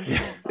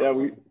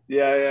 Awesome.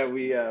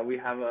 we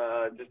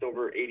have just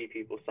over 80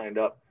 people signed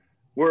up.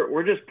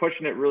 We're just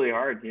pushing it really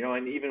hard, you know.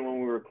 And even when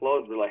we were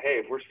closed, we're like, hey,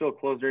 if we're still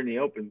closed during the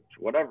Open,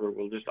 whatever,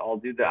 we'll just all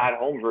do the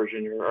at-home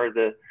version or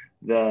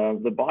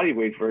the body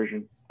weight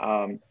version.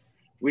 And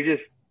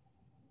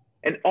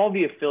all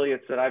the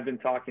affiliates that I've been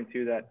talking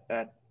to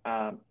that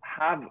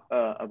have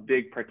a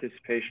big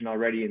participation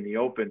already in the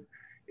Open.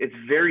 It's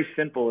very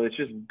simple. It's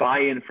just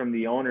buy-in from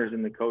the owners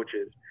and the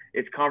coaches.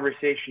 It's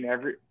conversations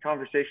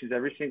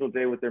every single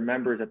day with their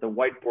members at the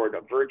whiteboard,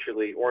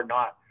 virtually or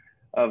not,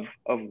 of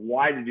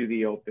why to do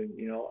the Open.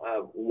 You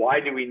know, why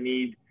do we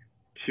need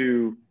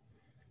to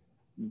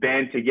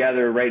band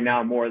together right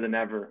now more than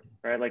ever?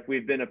 Right? Like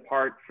we've been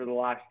apart for the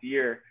last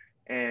year,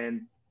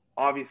 and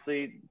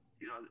obviously,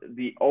 you know,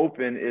 the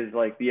Open is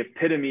like the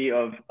epitome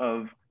of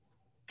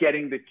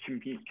getting the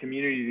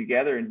community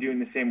together and doing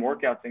the same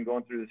workouts and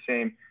going through the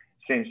same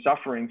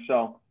suffering.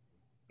 So,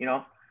 you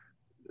know,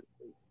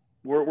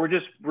 we're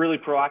just really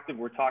proactive.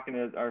 We're talking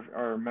to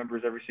our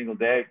members every single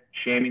day,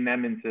 shaming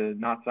them into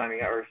not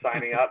signing up or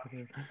signing up.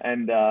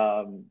 And,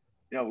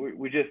 you know,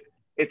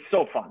 it's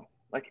so fun.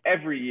 Like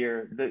every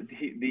year,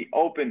 the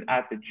Open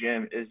at the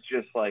gym is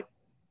just like,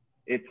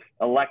 it's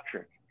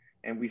electric.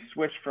 And we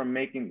switched from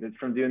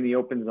doing the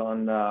Opens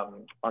on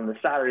the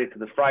Saturday to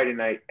the Friday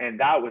night. And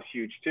that was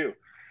huge too.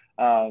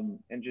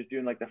 And just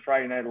doing like the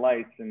Friday night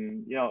lights,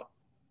 and you know,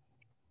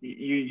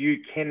 you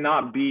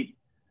cannot beat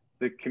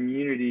the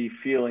community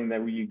feeling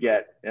that you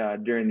get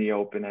during the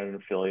Open at an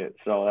affiliate.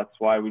 So that's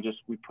why we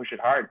push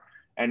it hard.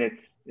 And it's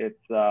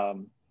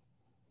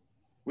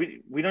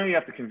we don't even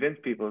have to convince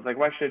people. It's like,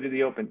 why should I do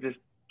the Open? Just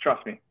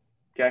trust me,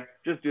 okay?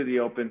 Just do the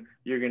Open.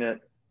 You're gonna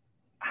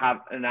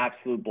have an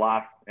absolute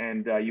blast,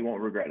 and you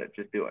won't regret it.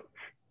 Just do it.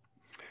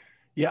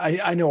 Yeah,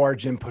 I know our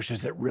gym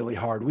pushes it really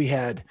hard. We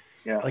had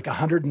like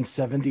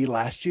 170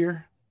 last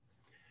year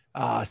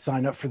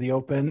sign up for the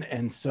Open.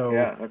 And so,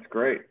 yeah, that's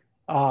great.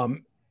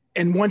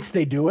 And once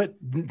they do it,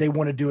 they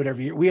want to do it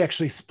every year. We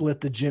actually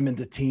split the gym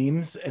into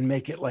teams and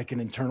make it like an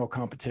internal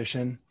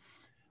competition.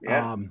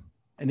 Yeah.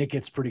 And it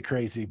gets pretty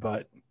crazy,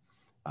 but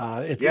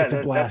Yeah, it's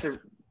a blast.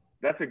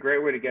 That's a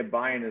great way to get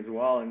buy-in as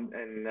well.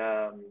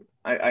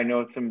 I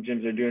know some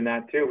gyms are doing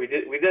that too. We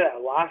did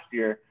that last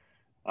year,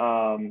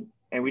 and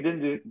we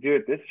didn't do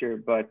it this year.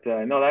 But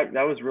no,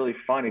 that was really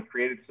fun. It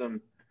created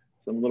some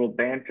little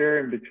banter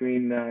in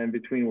between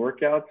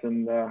workouts,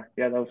 and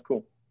yeah, that was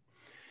cool.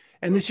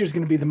 And this year's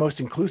going to be the most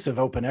inclusive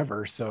open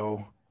ever.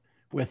 So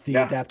with the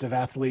adaptive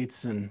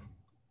athletes and.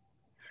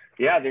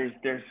 Yeah, there's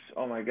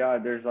oh my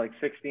God, there's like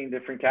 16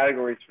 different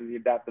categories for the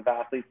adaptive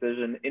athletes. There's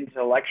an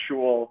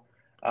intellectual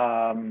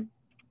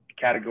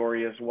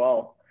category as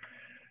well,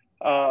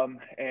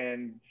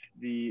 and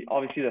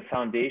obviously the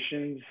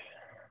foundations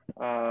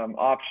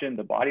option,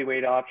 the body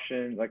weight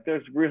option. Like,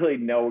 there's really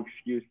no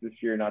excuse this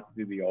year not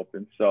to do the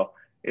open. So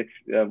it's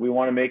we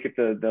want to make it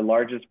the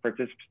largest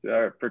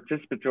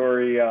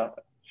participatory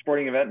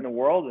sporting event in the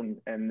world,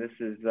 and this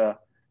is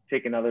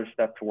take another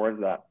step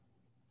towards that.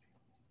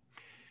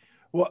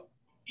 Well,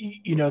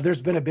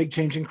 there's been a big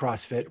change in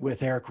CrossFit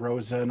with Eric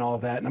Rosa and all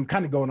that. And I'm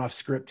kind of going off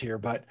script here,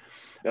 but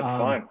that's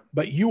fine.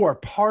 But you're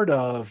part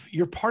of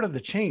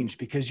the change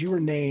because you were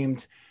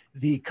named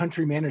the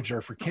country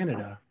manager for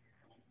Canada.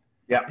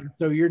 Yeah. And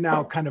so you're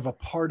now kind of a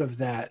part of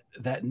that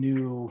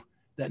new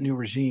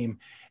regime.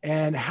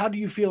 And how do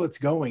you feel it's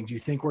going? Do you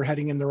think we're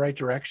heading in the right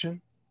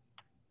direction?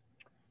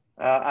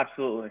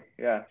 Absolutely.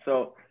 Yeah.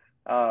 So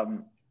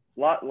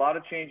lot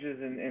of changes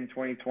in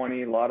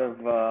 2020, a lot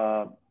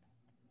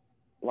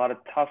of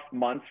tough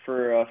months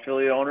for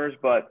affiliate owners,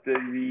 but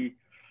the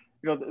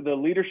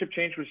leadership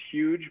change was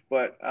huge,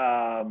 but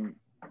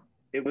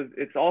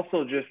it's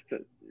also just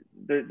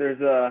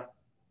there's a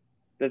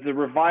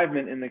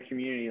revivement in the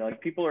community.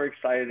 Like, people are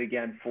excited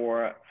again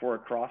for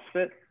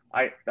CrossFit.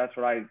 That's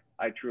what I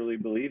truly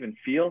believe and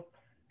feel.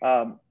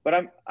 But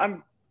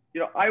I'm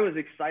I was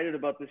excited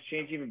about this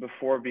change even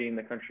before being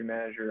the country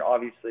manager.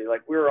 Obviously,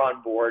 like, we were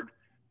on board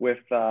with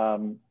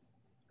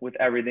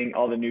everything,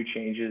 all the new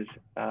changes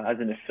as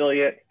an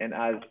affiliate and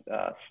as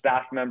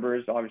staff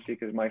members, obviously,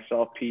 because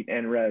myself, Pete,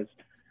 and Rez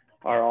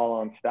are all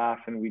on staff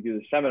and we do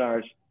the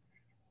seminars.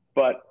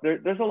 But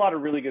there's a lot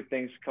of really good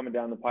things coming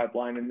down the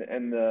pipeline,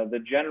 and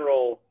the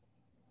general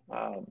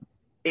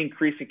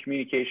increase in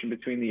communication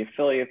between the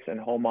affiliates and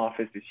home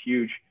office is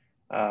huge.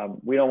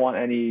 We don't want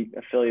any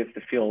affiliates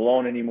to feel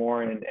alone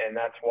anymore, and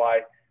that's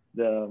why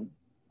the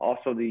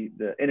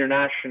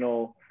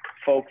international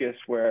focus,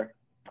 where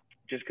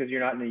just because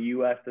you're not in the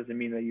U.S. doesn't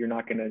mean that you're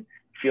not going to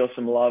feel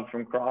some love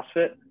from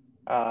CrossFit.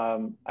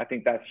 I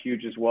think that's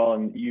huge as well,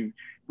 and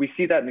we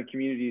see that in the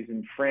communities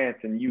in France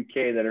and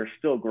UK that are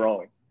still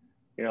growing,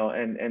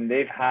 and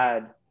they've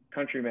had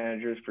country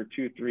managers for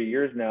 2-3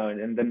 years now,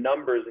 and the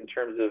numbers in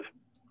terms of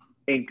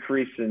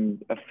increase in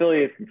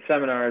affiliates and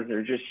seminars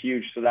are just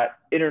huge. So that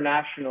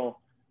international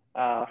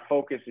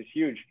focus is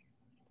huge.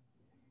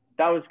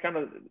 That was kind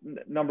of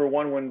number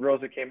one when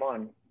Rosa came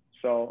on.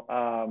 So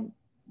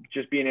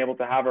just being able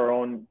to have our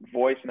own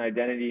voice and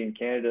identity in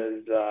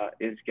Canada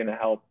is going to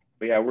help.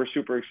 But yeah, we're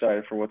super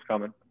excited for what's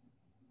coming.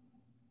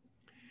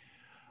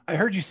 I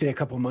heard you say a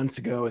couple months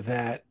ago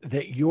that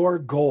your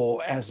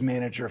goal as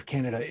manager of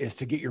Canada is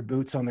to get your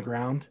boots on the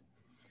ground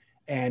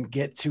and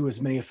get to as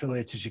many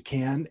affiliates as you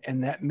can.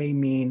 And that may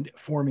mean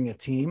forming a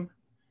team.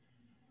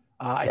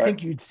 Right. I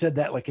think you'd said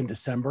that like in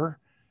December.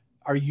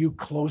 Are you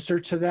closer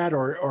to that,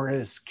 or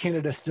is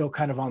Canada still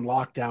kind of on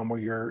lockdown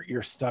where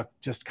you're stuck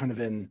just kind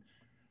of in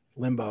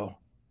limbo?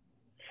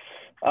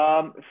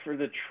 For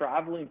the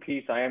traveling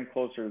piece, I am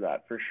closer to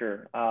that for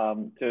sure.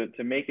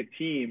 To make a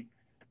team,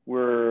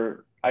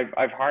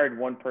 I've hired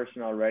one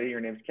person already. Her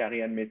name's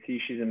Karianne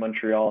Métis. She's in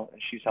Montreal,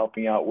 and she's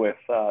helping out with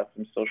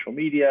some social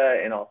media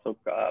and also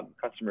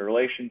customer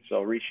relations.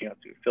 So reaching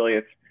out to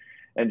affiliates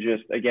and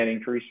just, again,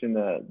 increasing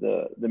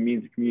the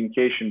means of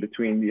communication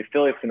between the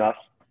affiliates and us.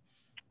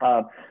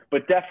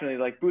 But definitely,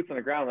 like, boots on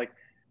the ground. Like,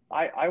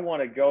 I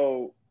want to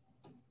go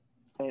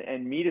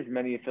and meet as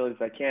many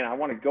affiliates as I can. I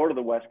want to go to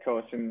the West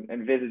Coast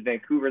and visit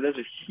Vancouver. There's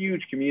a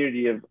huge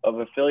community of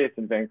affiliates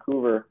in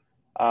Vancouver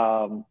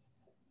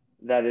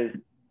that is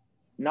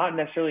not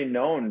necessarily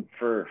known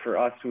for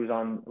us who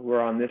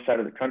are on this side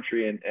of the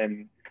country.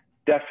 And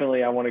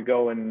definitely I want to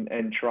go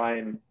and try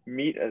and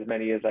meet as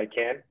many as I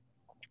can.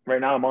 Right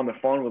now I'm on the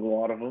phone with a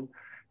lot of them.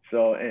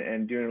 So,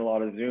 and doing a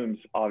lot of Zooms,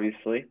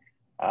 obviously.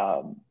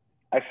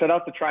 I set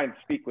out to try and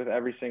speak with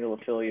every single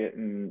affiliate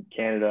in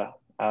Canada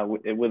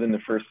within the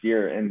first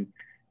year. And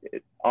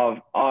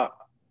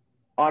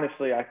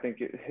honestly, I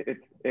think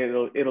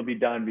it'll be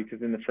done,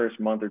 because in the first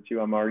month or two,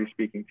 I'm already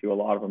speaking to a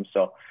lot of them.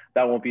 So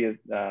that won't be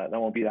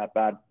that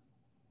bad.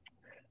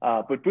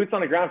 But boots on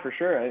the ground for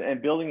sure,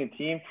 and building a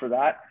team for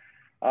that.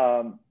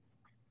 I'll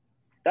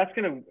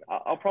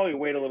probably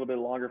wait a little bit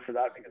longer for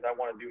that, because I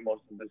want to do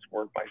most of this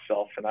work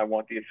myself, and I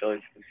want the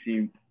affiliates to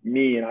see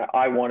me, and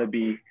I want to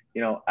be,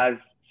 as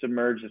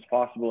submerged as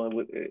possible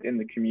in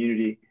the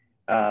community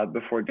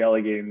before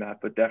delegating that.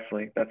 But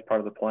definitely that's part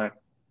of the plan.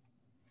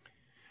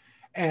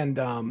 And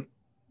I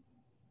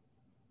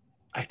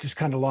just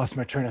kind of lost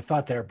my train of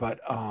thought there, but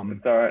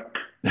it's all right.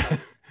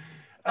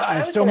 I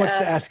have so much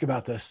to ask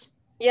about this.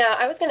 Yeah,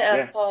 I was going to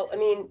ask Yeah. Paul. I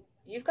mean,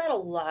 you've got a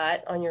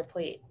lot on your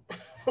plate,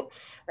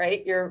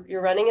 right? You're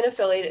running an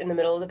affiliate in the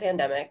middle of the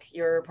pandemic.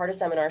 You're part of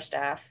seminar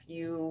staff.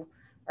 You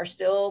are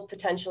still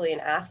potentially an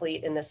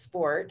athlete in this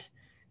sport.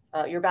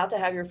 You're about to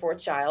have your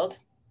fourth child.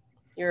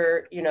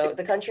 You're,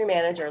 the country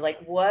manager. Like,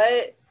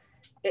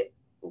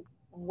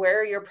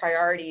 where are your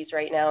priorities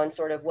right now, and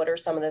sort of what are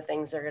some of the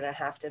things they're going to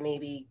have to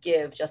maybe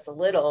give just a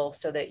little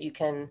so that you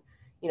can,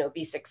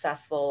 be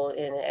successful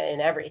in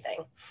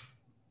everything?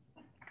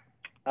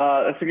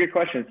 That's a good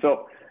question.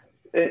 So,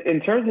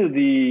 in terms of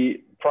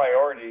the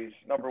priorities,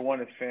 number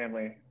one is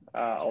family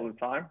all the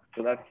time.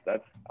 So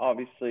that's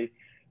obviously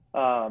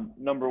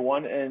number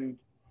one. And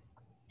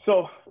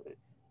so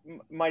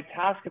my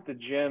tasks at the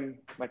gym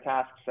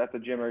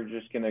are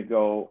just going to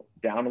go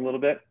down a little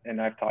bit.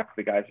 And I've talked to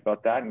the guys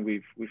about that, and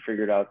we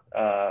figured out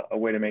a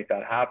way to make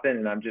that happen.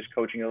 And I'm just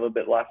coaching a little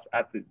bit less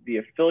at the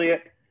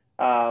affiliate.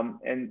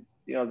 And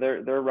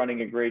they're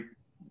running a great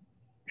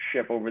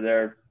ship over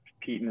there,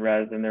 Pete and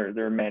Rez, and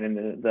they're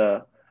manning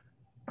the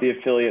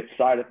affiliate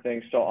side of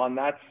things. So on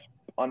that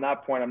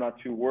point, I'm not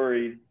too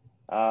worried.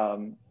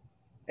 And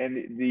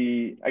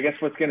I guess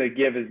what's going to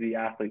give is the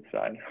athlete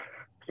side,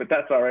 but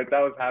that's all right. That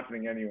was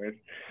happening anyways.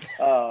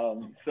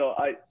 So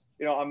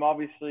I'm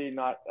obviously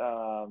not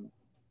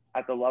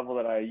at the level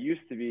that I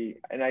used to be,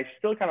 and I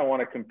still kind of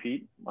want to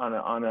compete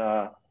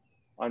on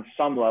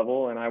some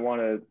level, and I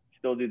want to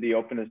still do the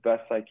open as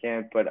best I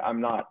can, but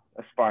I'm not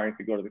aspiring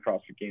to go to the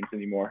CrossFit Games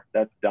anymore.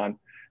 That's done.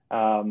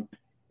 And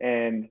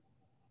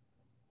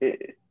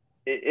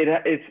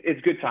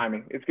it's good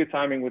timing. It's good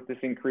timing with this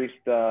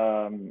increased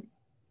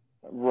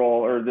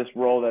role, or this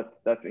role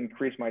that's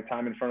increased my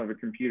time in front of a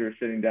computer,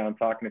 sitting down,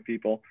 talking to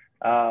people,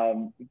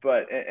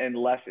 and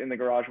less in the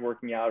garage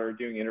working out or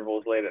doing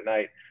intervals late at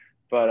night.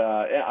 But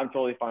yeah, I'm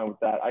totally fine with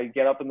that. I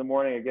get up in the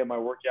morning, I get my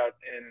workout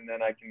in, and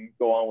then I can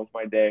go on with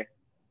my day.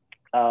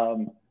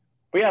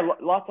 But yeah,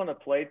 lots on the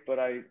plate, but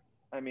I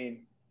mean,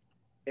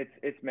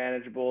 it's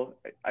manageable.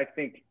 I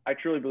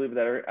truly believe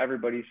that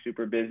everybody's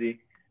super busy.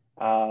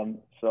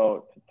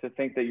 So to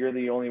think that you're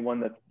the only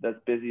one that's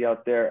busy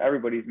out there,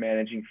 everybody's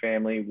managing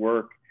family,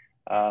 work,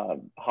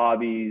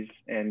 hobbies,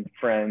 and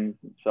friends.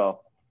 So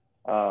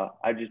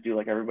I just do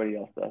like everybody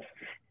else does.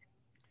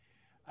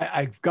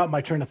 I've got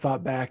my train of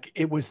thought back.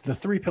 It was the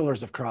three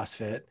pillars of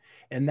CrossFit,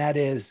 and that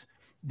is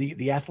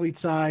the athlete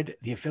side,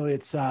 the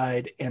affiliate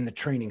side, and the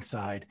training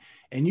side.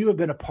 And you have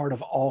been a part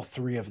of all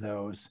three of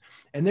those.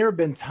 And there have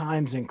been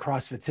times in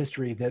CrossFit's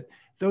history that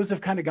those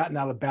have kind of gotten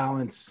out of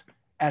balance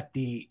at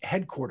the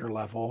headquarter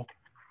level.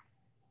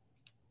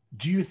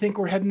 Do you think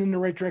we're heading in the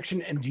right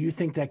direction? And do you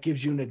think that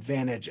gives you an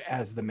advantage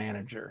as the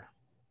manager?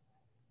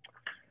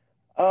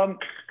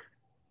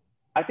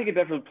 I think it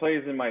definitely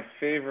plays in my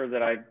favor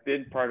that I've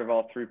been part of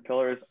all three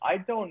pillars. I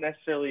don't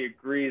necessarily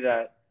agree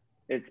that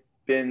it's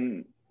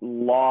been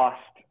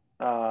lost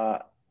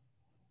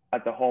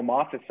at the home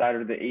office side,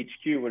 or the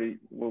HQ,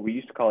 what we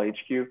used to call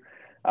HQ.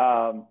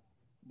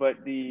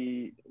 But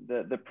the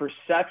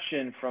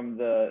perception from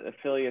the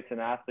affiliates and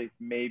athletes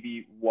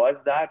maybe was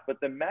that, but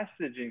the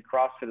message in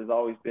CrossFit has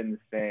always been the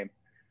same.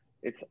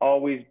 It's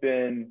always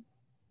been,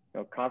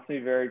 constantly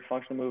varied,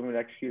 functional movement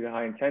executed at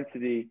high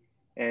intensity,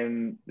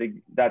 and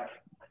that's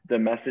the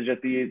message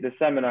at the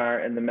seminar,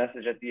 and the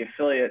message at the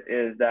affiliate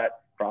is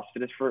that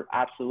CrossFit is for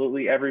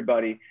absolutely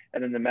everybody.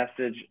 And then the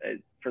message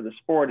for the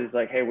sport is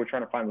like, hey, we're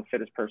trying to find the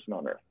fittest person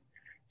on earth.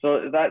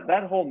 So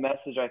that whole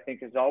message, I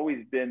think, has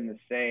always been the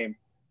same.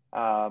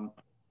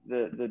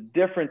 The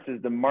difference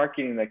is the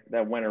marketing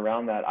that went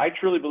around that. I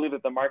truly believe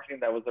that the marketing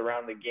that was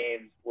around the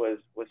games was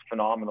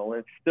phenomenal.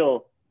 And it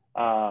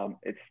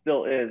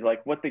still is.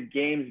 Like, what the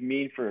games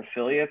mean for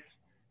affiliates,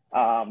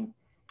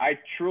 I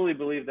truly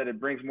believe that it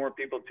brings more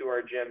people to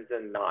our gyms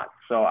than not.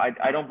 So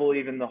I don't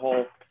believe in the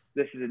whole,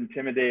 this is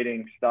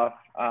intimidating stuff.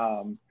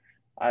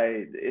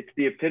 It's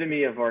the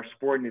epitome of our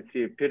sport, and it's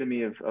the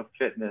epitome of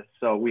fitness.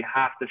 So we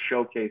have to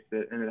showcase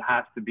it, and it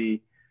has to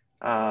be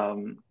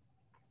on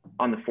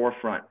the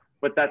forefront.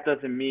 But that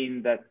doesn't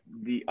mean that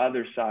the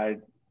other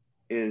side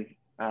is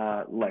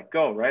let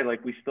go, right?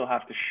 Like, we still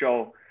have to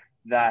show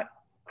that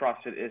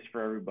CrossFit is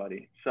for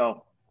everybody.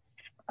 So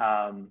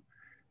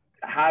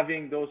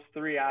having those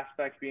three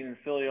aspects, being an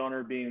affiliate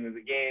owner, being in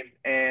the games,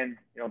 and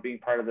being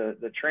part of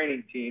the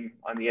training team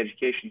on the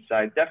education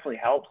side, definitely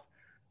helps.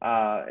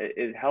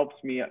 It helps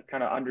me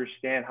kind of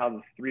understand how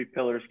the three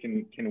pillars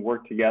can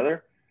work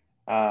together,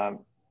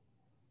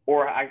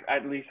 or I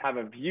at least have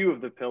a view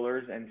of the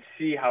pillars and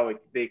see how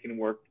they can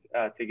work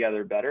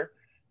together better.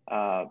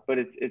 But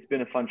it's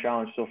been a fun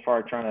challenge so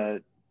far, trying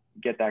to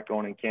get that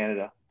going in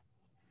Canada.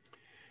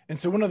 And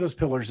so one of those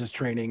pillars is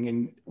training,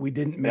 and we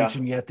didn't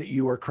mention yet that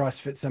you are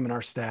CrossFit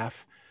seminar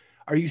staff.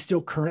 Are you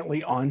still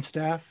currently on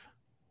staff?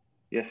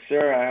 Yes,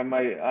 sir.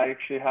 I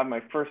actually have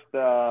my first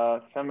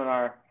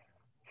seminar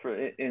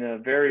in a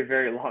very,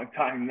 very long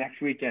time next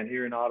weekend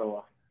here in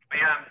Ottawa. But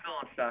yeah, I'm still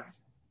on staff.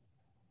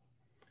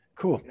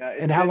 Cool. Yeah,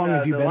 and how long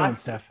have you been on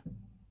staff?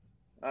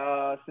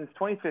 Since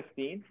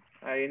 2015.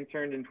 I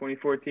interned in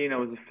 2014. I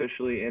was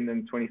officially in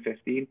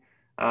 2015.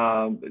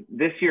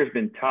 This year's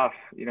been tough.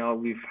 You know,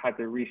 we've had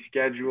to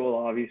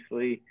reschedule,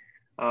 obviously.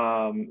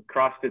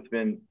 CrossFit's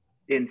been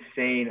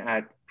insane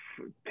at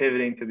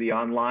pivoting to the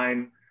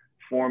online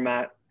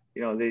format.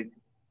 You know,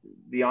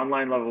 the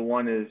online level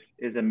one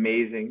is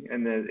amazing,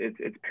 and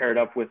it's paired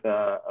up with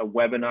a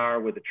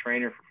webinar with a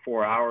trainer for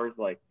 4 hours.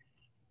 Like,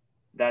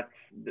 that's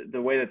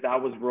the way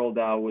that was rolled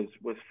out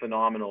was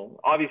phenomenal.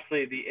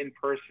 Obviously, the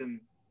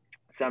in-person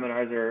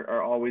seminars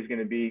are always going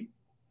to be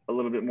a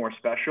little bit more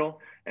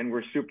special, and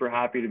we're super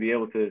happy to be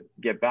able to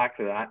get back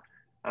to that.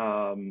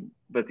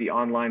 But the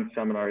online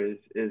seminar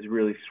is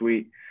really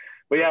sweet.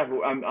 But yeah,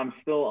 I'm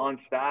still on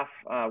staff.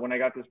 When I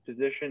got this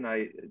position,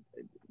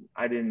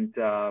 I didn't.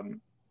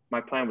 My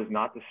plan was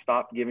not to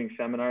stop giving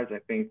seminars. I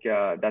think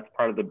that's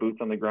part of the boots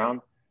on the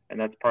ground, and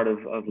that's part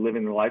of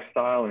living the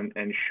lifestyle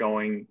and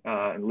showing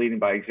and leading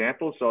by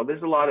example. So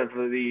there's a lot of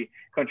the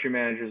country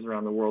managers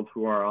around the world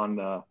who are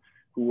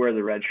who wear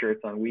the red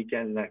shirts on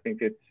weekends, and I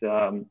think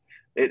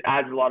it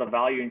adds a lot of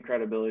value and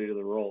credibility to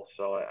the role.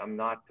 So I'm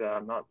not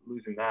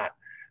losing that.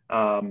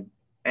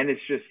 And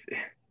it's just,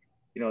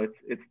 you know,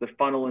 it's the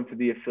funnel into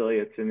the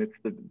affiliates, and it's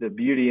the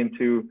beauty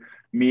into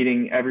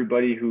meeting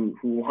everybody who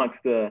wants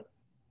to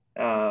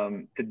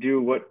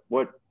do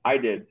what I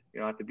did, you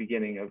know, at the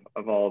beginning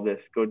of all of this.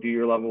 Go do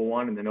your level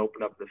one and then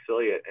open up an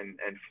affiliate and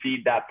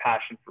feed that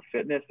passion for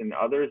fitness and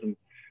others. And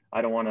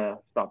I don't want to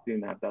stop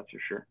doing that. That's for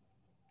sure.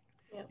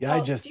 Yeah.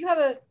 Well, do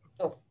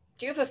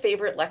you have a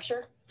favorite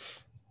lecture?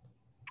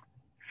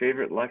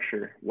 Favorite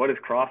lecture? What is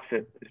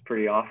CrossFit is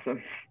pretty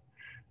awesome.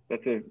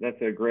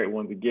 That's a great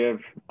one to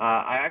give.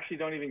 I actually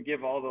don't even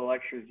give all the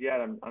lectures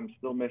yet. I'm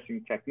still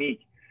missing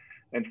technique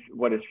and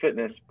what is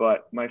fitness.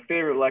 But my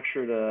favorite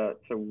lecture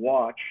to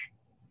watch,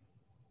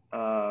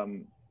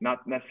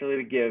 not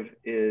necessarily to give,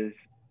 is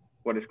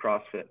what is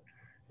CrossFit.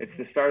 It's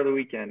the start of the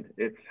weekend.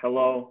 It's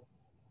hello.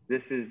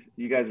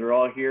 You guys are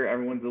all here.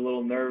 Everyone's a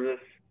little nervous,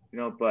 you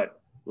know,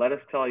 but let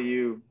us tell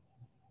you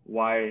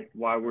why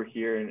we're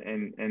here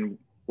and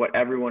what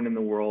everyone in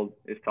the world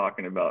is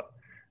talking about.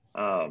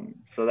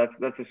 So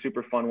that's a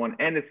super fun one,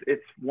 and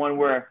it's one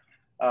where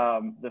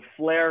the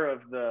flair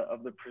of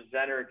the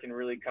presenter can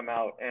really come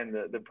out, and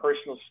the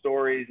personal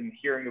stories and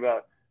hearing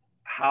about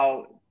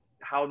how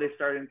they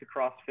started into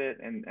CrossFit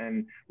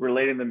and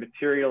relating the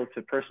material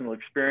to personal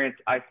experience.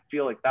 I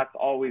feel like that's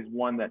always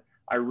one that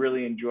I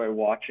really enjoy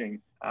watching,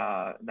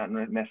 not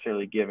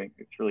necessarily giving.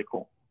 It's really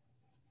cool.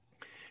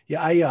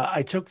 Yeah,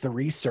 I took the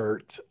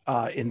recert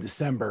in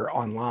December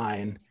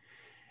online,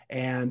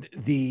 and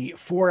the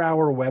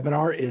 4-hour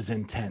webinar is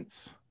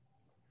intense.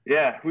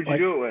 Yeah, who'd you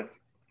do it with?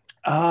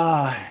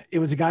 It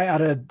was a guy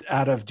out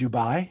of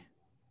Dubai.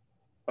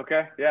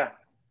 Okay, yeah,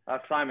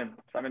 Simon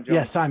Jones.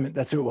 Yeah, Simon,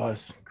 that's who it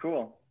was.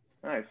 Cool,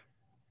 nice.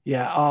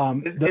 Yeah,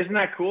 isn't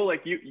that cool?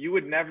 Like you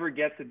would never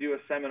get to do a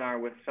seminar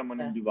with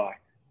someone in Dubai.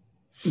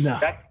 No,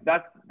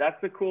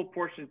 that's the cool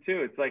portion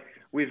too. It's like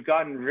we've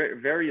gotten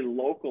very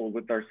local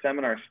with our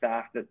seminar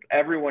staff, that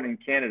everyone in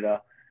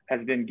Canada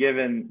has been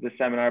given the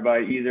seminar by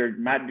either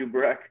Matt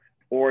Dubrek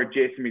or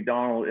Jason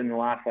McDonald in the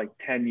last like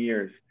 10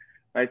 years,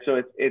 right?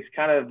 So it's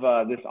kind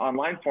of this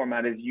online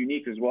format is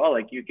unique as well.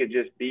 Like you could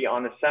just be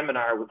on a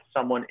seminar with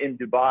someone in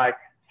Dubai,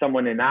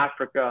 someone in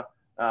Africa,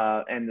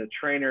 and the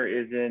trainer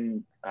is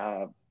in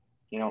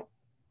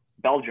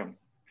Belgium.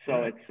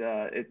 So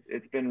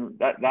it's been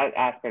that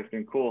aspect's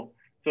been cool.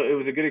 So it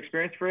was a good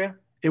experience for you?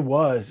 It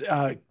was.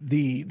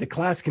 The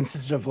class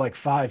consisted of like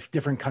 5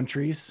 different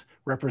countries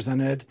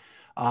represented.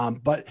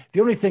 But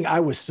the only thing,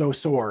 I was so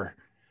sore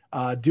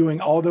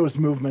doing all those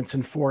movements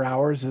in 4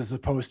 hours as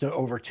opposed to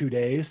over 2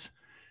 days.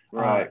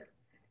 Right.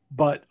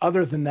 But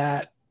other than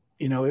that,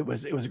 you know, it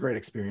was a great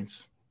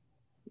experience.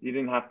 You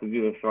didn't have to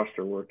do the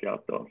thruster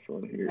workout though.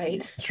 So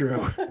Right.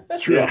 True.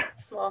 Yeah.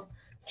 Small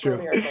True.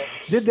 miracle.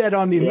 Did that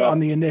on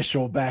the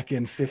initial back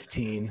in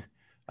 15.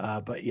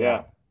 But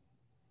yeah.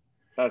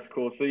 That's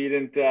cool. So you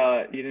didn't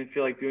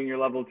feel like doing your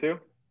level 2?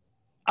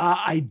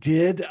 I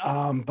did,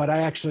 but I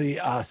actually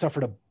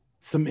suffered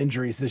some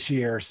injuries this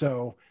year,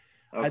 so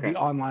the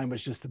online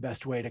was just the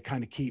best way to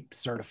kind of keep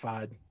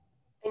certified.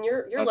 And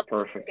your That's levels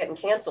perfect. getting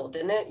canceled,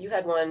 didn't it? You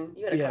had a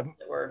couple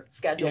that were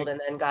scheduled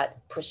and then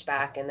got pushed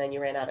back, and then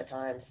you ran out of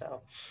time.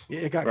 So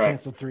it got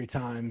canceled 3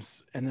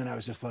 times, and then I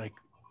was just like,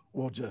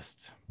 we'll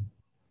just.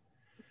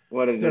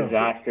 What a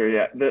disaster!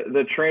 Yeah,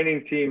 the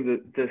training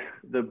team,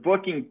 the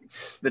booking,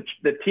 the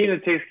team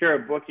that takes care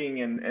of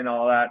booking and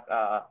all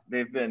that,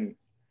 they've been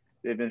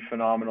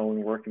phenomenal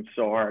and working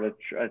so hard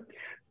at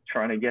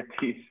trying to get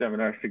these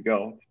seminars to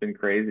go. It's been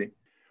crazy.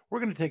 We're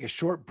going to take a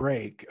short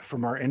break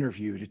from our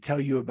interview to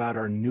tell you about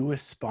our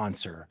newest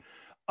sponsor,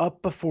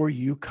 Up Before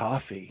You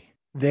Coffee.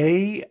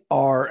 They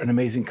are an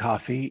amazing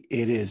coffee.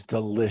 It is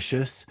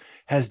delicious,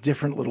 has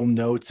different little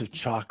notes of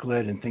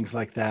chocolate and things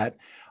like that.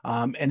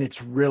 And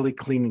it's really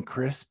clean and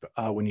crisp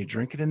when you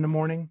drink it in the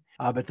morning.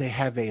 But they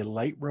have a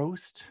light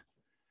roast.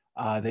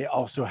 They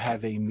also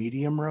have a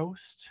medium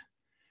roast,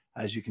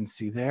 as you can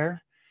see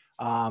there.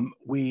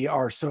 We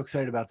are so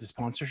excited about this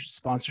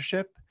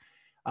sponsorship.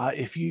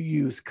 If you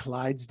use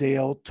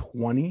Clydesdale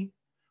 20,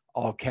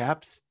 all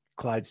caps,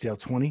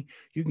 Clydesdale20,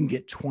 you can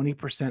get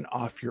 20%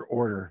 off your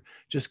order.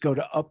 Just go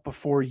to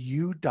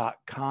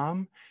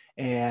upbeforeyou.com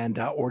and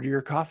order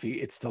your coffee.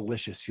 It's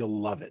delicious. You'll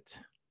love it.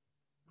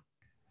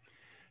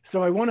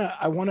 So I want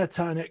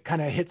to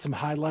kind of hit some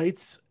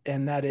highlights,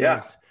 and that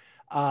is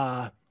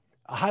a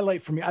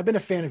highlight for me. I've been a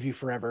fan of you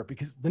forever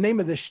because the name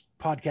of this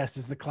podcast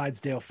is the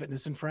Clydesdale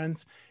Fitness and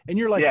Friends, and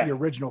you're like the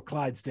original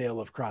Clydesdale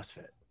of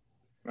CrossFit.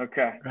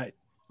 Okay. Right.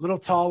 Little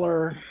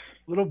taller,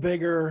 little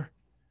bigger.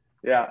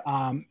 Yeah.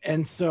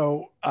 And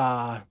so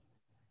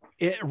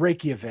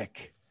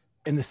Reykjavik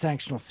in the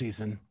sanctional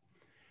season,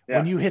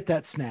 when you hit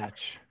that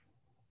snatch,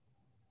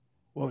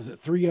 what was it?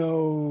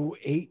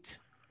 308?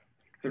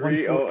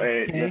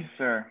 308. Yes,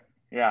 sir.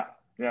 Yeah.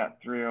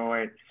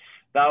 308.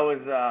 That was,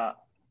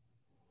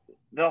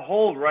 the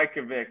whole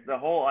Reykjavik, the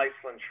whole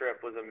Iceland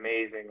trip was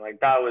amazing. Like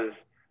that was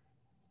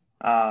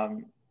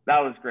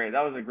great.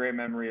 That was a great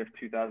memory of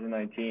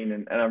 2019.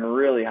 And I'm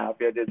really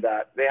happy I did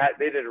that.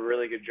 They did a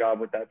really good job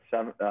with that,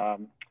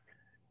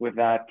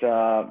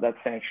 that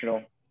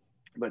sanctional,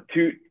 but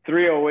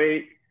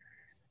 308,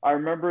 I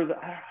remember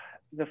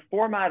the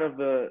format of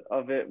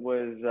it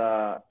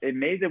was, it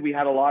made that we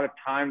had a lot of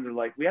time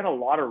to we had a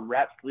lot of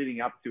reps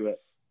leading up to it.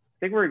 I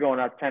think we were going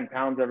up 10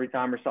 pounds every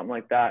time or something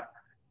like that.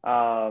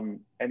 And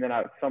then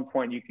at some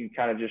point you can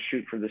kind of just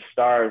shoot for the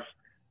stars.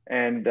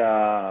 And,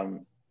 I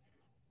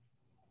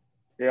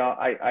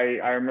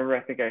remember,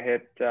 I think I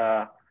hit,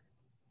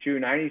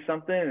 290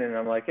 something, and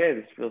I'm like, hey,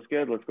 this feels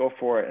good. Let's go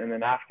for it. And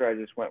then after, I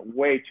just went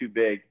way too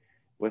big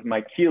with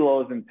my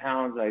kilos and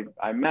pounds.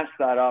 I messed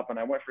that up, and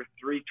I went for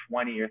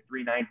 320 or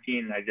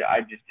 319, and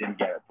I just didn't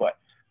get it. But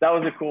that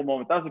was a cool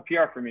moment. That was a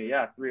PR for me.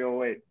 Yeah,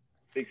 308,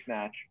 big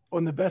snatch. Well,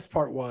 and the best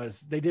part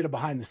was they did a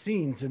behind the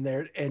scenes in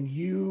there, and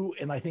you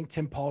and I think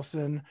Tim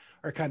Paulson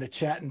are kind of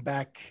chatting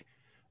back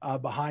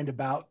behind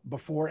about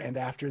before and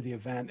after the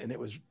event, and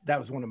that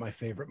was one of my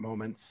favorite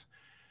moments.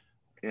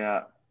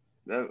 Yeah.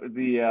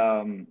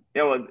 Tim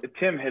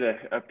hit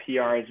a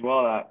PR as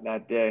well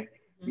that day.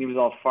 He was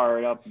all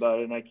fired up about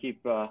it, and I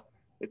keep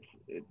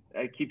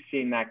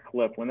seeing that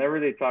clip whenever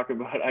they talk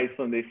about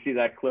Iceland. They see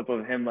that clip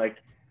of him like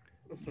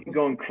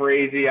going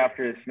crazy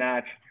after his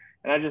snatch,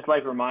 and I just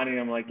like reminding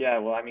him, like, yeah,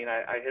 well, I mean,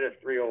 I hit a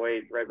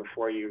 308 right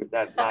before you,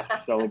 that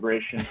massive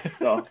celebration.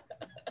 So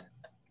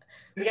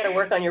you got to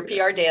work on your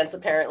PR dance.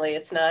 Apparently,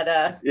 it's not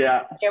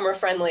camera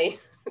friendly.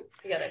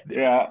 You got it.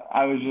 Yeah,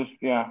 I was just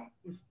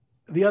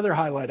The other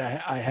highlight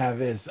I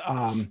have is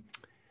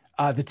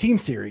the team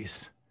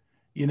series.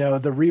 You know,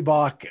 the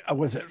Reebok,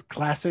 was it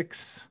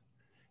Classics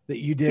that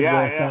you did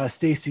with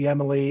Stacy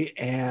Emily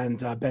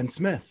and Ben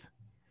Smith,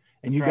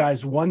 and you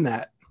guys won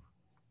that.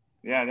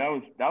 Yeah, that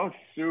was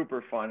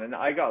super fun, and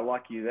I got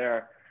lucky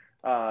there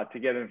to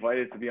get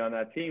invited to be on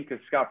that team because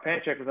Scott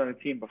Panchek was on the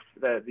team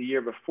the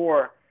year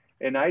before,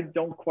 and I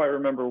don't quite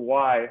remember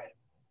why,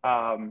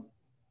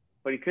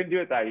 but he couldn't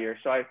do it that year,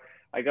 so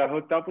I got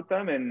hooked up with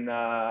them, and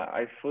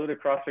I flew to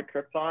CrossFit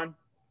Krypton,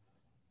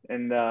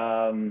 and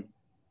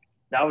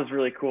that was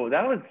really cool.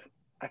 That was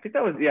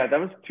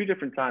two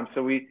different times.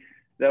 So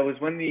that was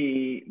when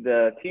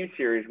the team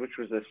series, which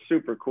was a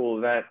super cool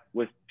event,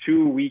 was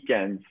 2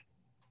 weekends,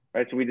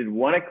 right? So we did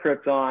one at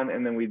Krypton,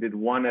 and then we did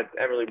one at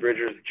Emily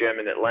Bridger's gym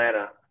in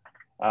Atlanta.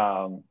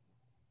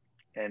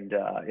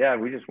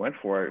 We just went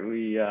for it.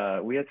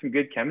 We had some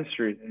good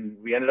chemistry, and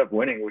we ended up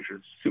winning, which was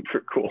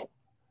super cool.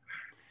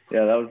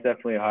 Yeah, that was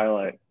definitely a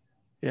highlight.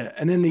 Yeah,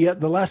 and then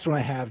the last one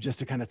I have just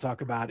to kind of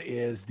talk about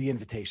is the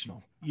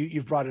Invitational.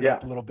 You've brought it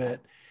up a little bit,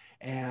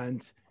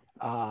 and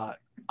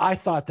I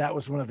thought that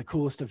was one of the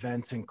coolest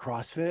events in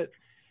CrossFit.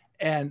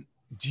 And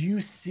do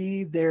you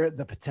see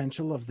the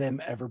potential of them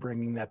ever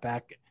bringing that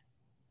back?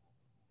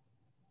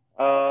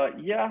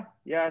 Yeah,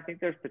 I think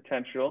there's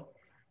potential.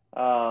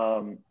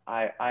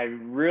 I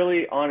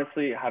really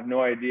honestly have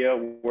no idea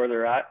where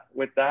they're at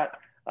with that.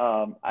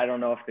 I don't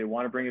know if they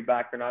want to bring it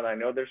back or not. I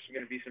know there's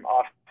going to be some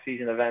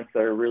off-season events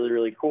that are really,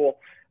 really cool,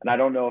 and I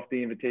don't know if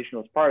the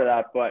Invitational is part of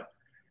that. But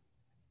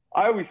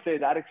I always say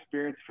that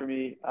experience for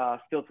me,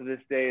 still to this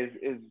day,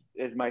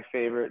 is my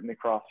favorite in the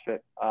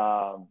CrossFit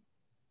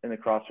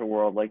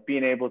world. Like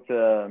being able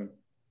to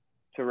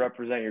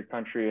represent your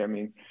country. I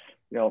mean,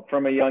 you know,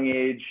 from a young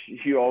age,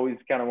 you always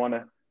want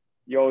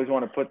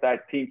to put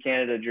that Team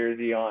Canada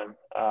jersey on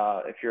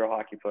if you're a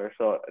hockey player.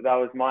 So that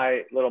was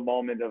my little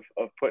moment of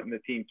putting the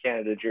Team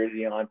Canada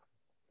jersey on.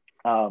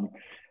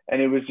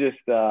 And it was just,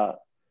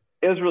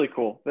 it was really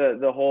cool.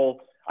 The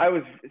whole, I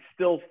was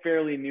still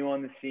fairly new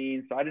on the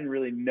scene, so I didn't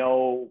really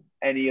know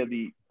any of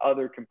the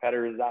other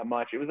competitors that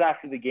much. It was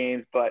after the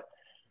games, but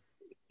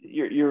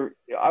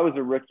I was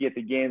a rookie at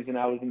the games, and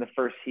I was in the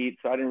first heat,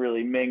 so I didn't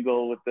really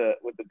mingle with the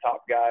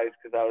top guys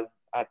because I was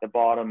at the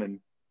bottom and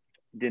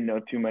didn't know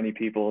too many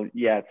people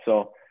yet.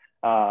 So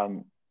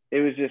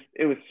it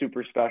was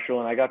super special,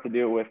 and I got to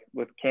do it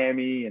with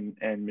Cammie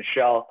and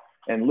Michelle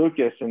and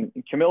Lucas, and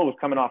Camilla was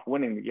coming off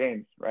winning the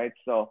games, right?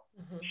 So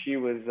she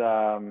was,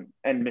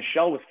 and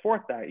Michelle was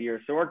fourth that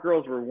year. So our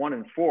girls were 1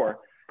 and 4.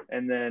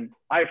 And then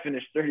I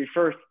finished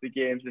 31st at the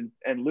games,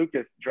 and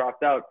Lucas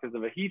dropped out because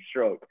of a heat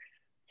stroke.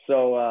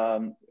 So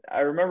I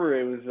remember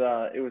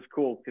it was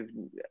cool because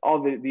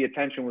all the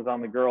attention was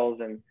on the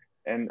girls,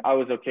 and I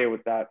was okay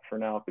with that for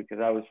now because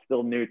I was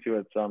still new to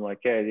it. So I'm like,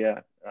 hey,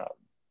 yeah,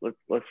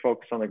 let's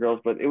focus on the girls.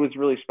 But it was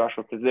really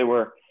special because they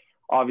were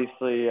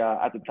obviously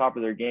at the top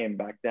of their game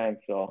back then.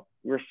 So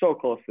we were so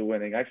close to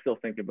winning. I still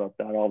think about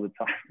that all the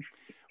time.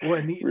 Well,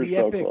 and We were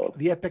so close.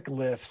 the epic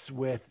lifts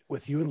with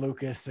you and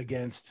Lucas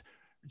against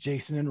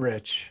Jason and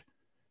Rich,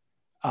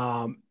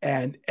 and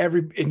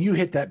you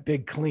hit that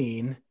big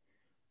clean.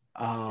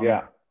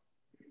 Yeah.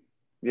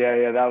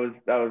 That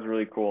was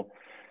really cool.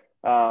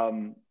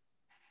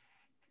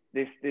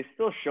 They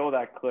still show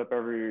that clip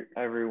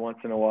every once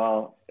in a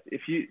while. Do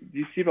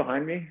you see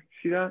behind me?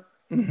 See that?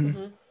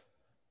 Mm-hmm.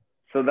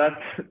 So that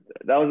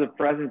was a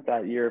present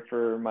that year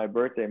for my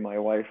birthday. My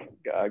wife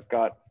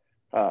got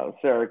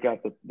Sarah got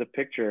the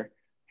picture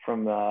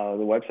from the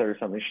website or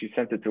something. She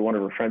sent it to one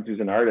of her friends who's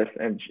an artist,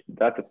 and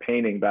that's a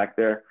painting back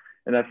there,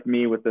 and that's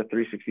me with the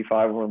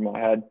 365 over my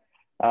head.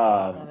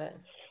 Love it.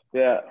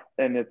 Yeah,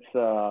 and it's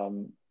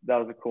that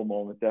was a cool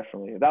moment,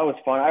 definitely. That was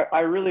fun. I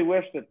really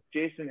wish that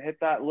Jason hit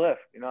that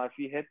lift. If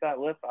he hit that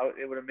lift,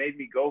 it would have made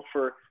me go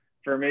for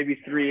maybe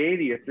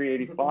 380 or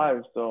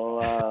 385.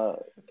 So,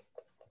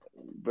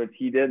 but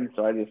he didn't.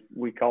 So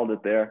we called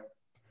it there.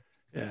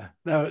 Yeah,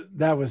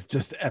 that was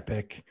just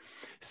epic.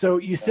 So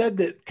you said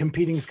that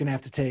competing is going to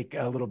have to take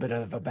a little bit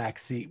of a back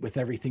seat with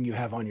everything you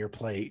have on your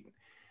plate.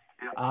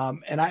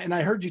 And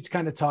I heard you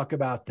kind of talk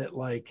about that,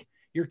 like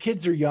your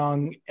kids are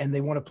young and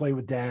they want to play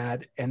with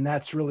dad, and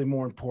that's really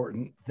more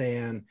important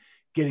than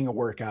getting a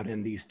workout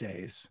in these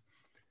days.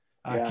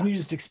 Can you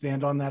just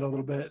expand on that a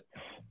little bit?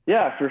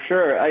 Yeah, for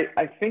sure.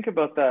 I think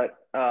about that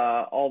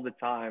all the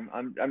time.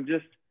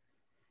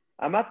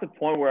 I'm at the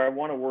point where I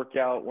want to work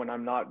out when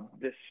I'm not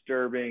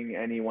disturbing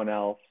anyone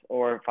else,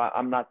 or if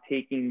I'm not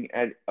taking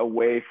it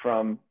away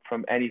from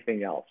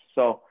anything else.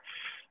 So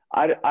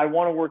I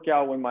want to work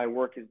out when my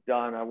work is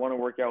done. I want to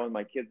work out when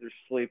my kids are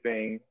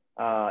sleeping,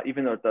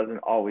 even though it doesn't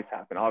always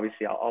happen.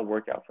 Obviously, I'll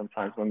work out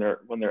sometimes when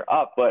they're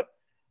up, but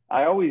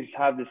I always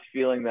have this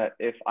feeling that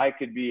if I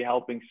could be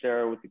helping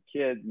Sarah with the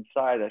kids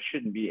inside, I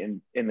shouldn't be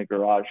in the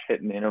garage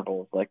hitting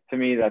intervals. Like, to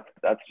me,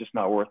 that's just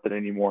not worth it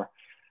anymore.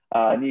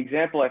 And the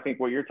example, I think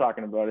what you're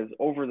talking about is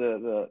over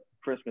the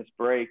Christmas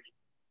break,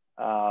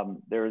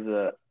 there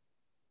was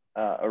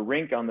a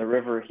rink on the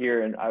river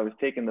here, and I was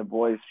taking the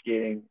boys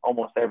skating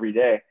almost every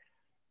day.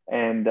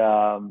 And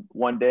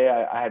one day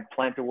I had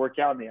planned to work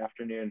out in the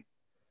afternoon,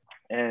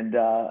 and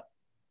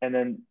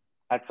then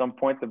at some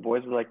point the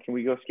boys were like, "Can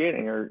we go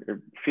skating?"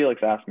 Or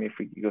Felix asked me if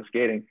we could go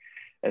skating,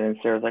 and then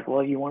Sarah's like,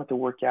 "Well, you wanted to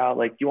work out.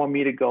 Like, do you want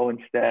me to go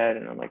instead?"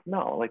 And I'm like,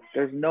 "No, like,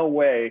 there's no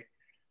way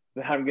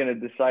that I'm going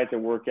to decide to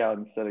work out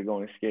instead of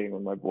going skating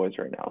with my boys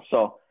right now."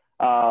 So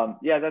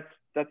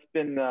that's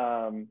been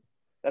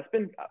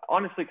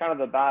honestly kind of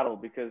the battle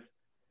because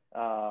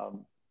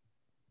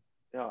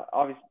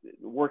obviously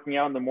working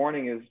out in the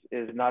morning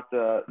is not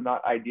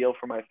ideal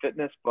for my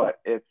fitness, but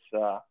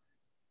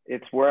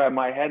it's where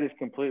my head is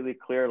completely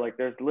clear. Like,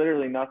 there's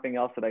literally nothing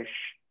else that I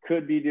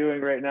could be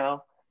doing right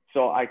now,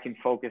 so I can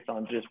focus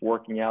on just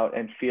working out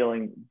and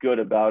feeling good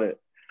about it.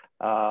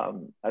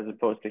 As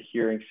opposed to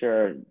hearing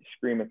Sarah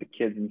scream at the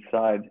kids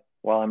inside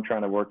while I'm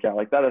trying to work out.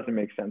 Like, that doesn't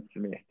make sense to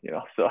me,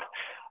 so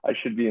I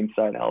should be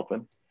inside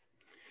helping.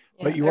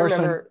 Yeah, but you go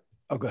ahead.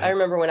 I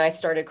remember when I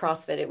started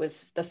CrossFit, it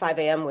was the 5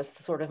 a.m. was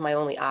sort of my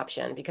only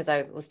option because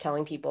I was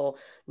telling people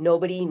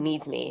nobody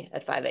needs me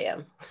at 5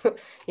 a.m.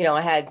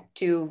 I had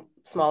 2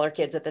 smaller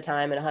kids at the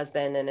time and a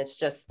husband, and it's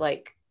just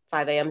like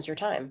 5 a.m. is your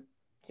time,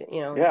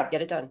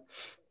 get it done.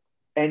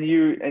 And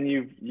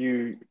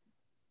you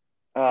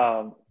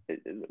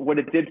what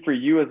it did for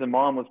you as a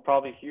mom was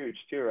probably huge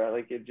too, right?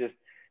 Like, it just,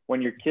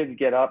 when your kids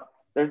get up,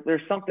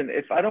 there's something,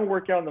 if I don't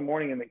work out in the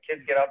morning and the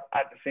kids get up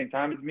at the same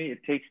time as me,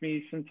 it takes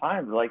me some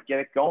time to like get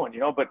it going,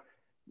 but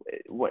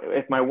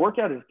if my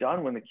workout is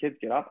done when the kids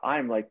get up,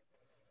 I'm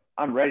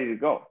ready to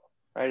go,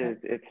 right?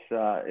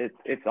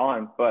 It's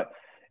on. But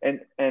and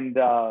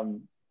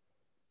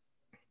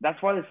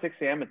that's why the 6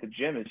 a.m. at the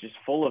gym is just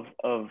full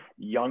of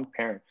young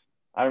parents.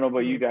 I don't know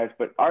about you guys,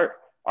 but our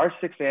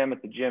 6 a.m.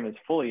 at the gym is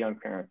full of young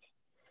parents.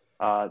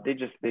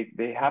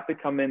 They have to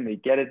come in, they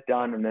get it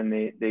done, and then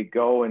they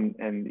go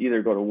and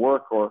either go to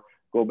work or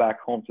go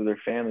back home to their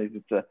families.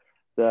 It's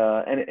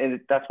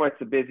that's why it's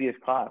the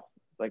busiest class.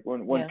 Like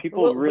when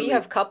people we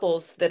have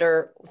couples that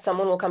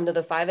someone will come to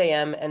the 5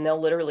 a.m. and they'll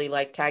literally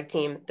like tag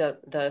team.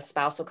 The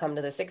spouse will come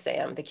to the 6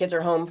 a.m. The kids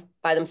are home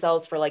by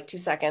themselves for like 2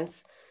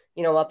 seconds,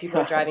 while people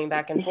are driving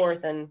back and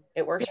forth, and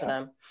it works for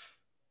them.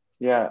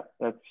 Yeah,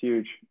 that's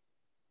huge.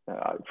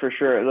 For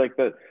sure. Like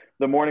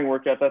the morning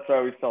workout, that's what I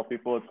always tell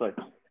people. It's like,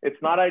 it's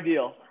not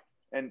ideal,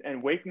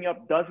 and waking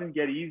up doesn't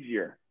get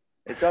easier.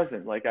 It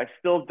doesn't. Like, I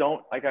still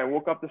don't, like, I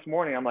woke up this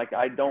morning, I'm like,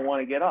 I don't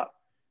want to get up,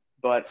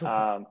 but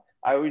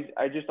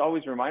I just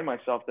always remind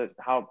myself that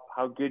how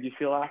good you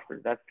feel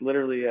after. That's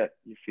literally it.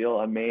 You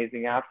feel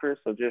amazing after,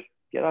 so just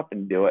get up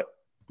and do it.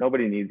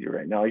 Nobody needs you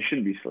right now. You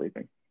shouldn't be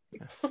sleeping.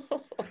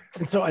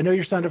 And so I know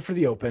you're signed up for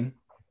the Open.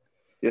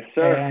 Yes,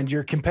 sir. And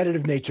your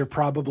competitive nature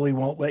probably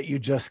won't let you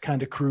just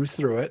kind of cruise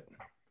through it.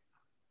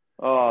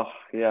 Oh,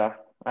 yeah.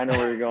 I know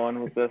where you're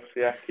going with this.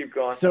 Yeah, keep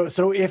going.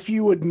 So if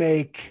you would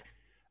make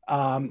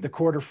the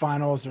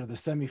quarterfinals or the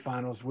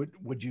semifinals,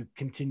 would you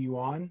continue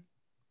on?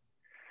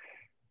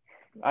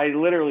 I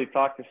literally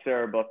talked to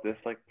Sarah about this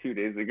like 2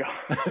 days ago.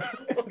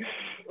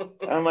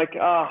 I'm like,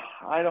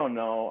 I don't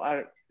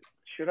know.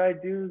 Should I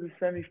do the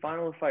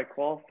semifinal if I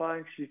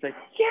qualify? She's like,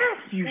 yes,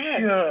 you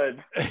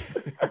should.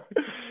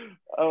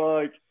 I'm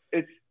like,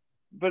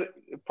 but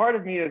part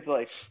of me is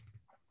like,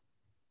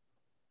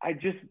 I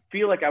just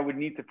feel like I would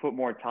need to put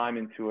more time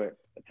into it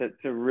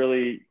to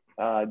really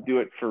do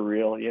it for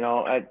real, you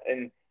know?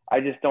 And I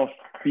just don't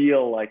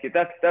feel like it.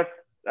 That's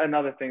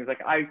another thing. Is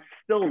like, I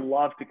still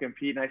love to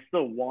compete and I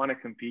still want to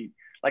compete.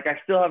 Like, I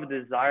still have a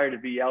desire to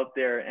be out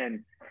there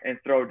and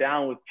throw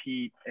down with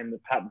Pete and the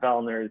Pat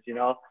Vellners, you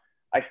know?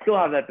 I still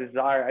have that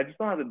desire. I just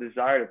don't have the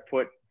desire to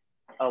put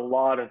a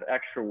lot of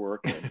extra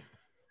work in.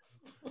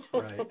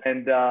 Right.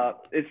 And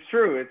it's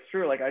true.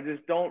 Like, I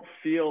just don't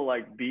feel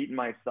like beating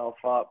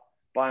myself up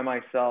by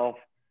myself,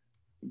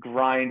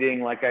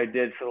 grinding like I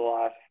did for the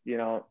last, you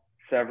know,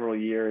 several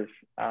years.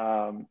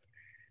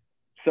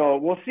 So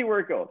we'll see where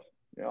it goes.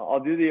 You know,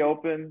 I'll do the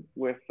Open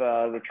with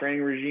the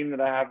training regime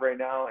that I have right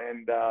now.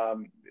 And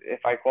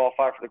if I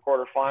qualify for the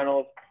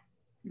quarterfinals,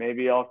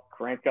 maybe I'll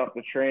crank up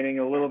the training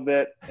a little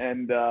bit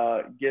and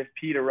give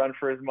Pete a run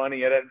for his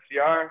money at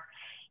NCR.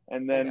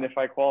 And then if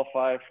I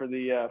qualify for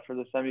the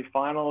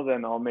semifinal,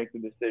 then I'll make the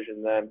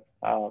decision then.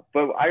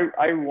 But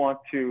I want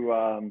to,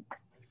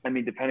 I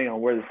mean, depending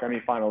on where the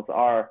semifinals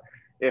are,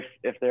 if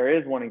there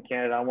is one in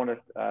Canada, I want to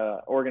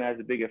organize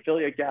a big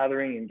affiliate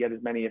gathering and get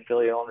as many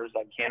affiliate owners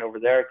as I can over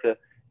there to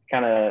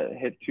kind of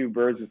hit two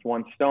birds with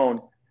one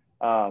stone.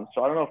 So I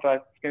don't know if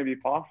that's going to be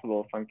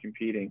possible if I'm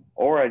competing,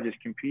 or I just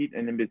compete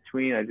and in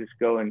between I just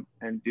go and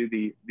do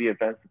the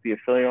events with the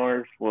affiliate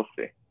owners. We'll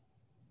see.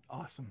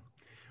 Awesome.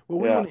 Well,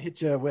 we want to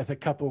hit you with a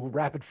couple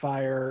rapid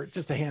fire,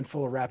 just a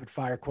handful of rapid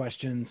fire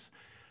questions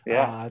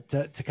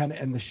to kind of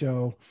end the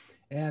show.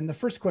 And the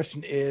first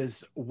question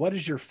is, what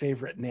is your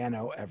favorite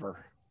nano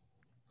ever?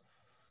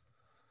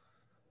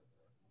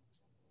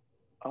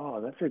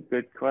 Oh, that's a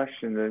good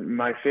question.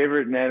 My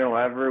favorite nano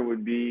ever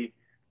would be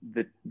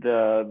the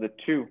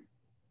 2.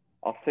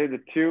 I'll say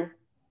the 2,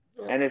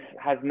 and it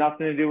has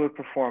nothing to do with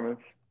performance.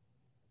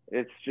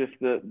 It's just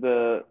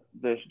the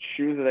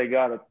shoe that I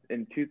got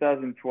in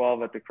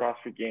 2012 at the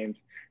CrossFit Games.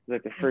 It was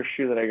like the first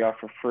shoe that I got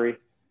for free,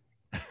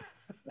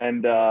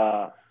 and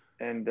I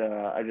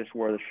just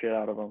wore the shit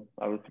out of them.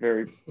 I was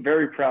very,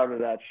 very proud of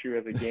that shoe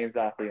as a games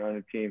athlete on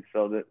the team.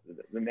 So the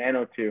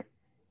Nano 2.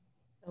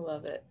 I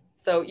love it.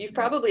 So you've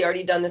probably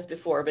already done this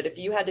before, but if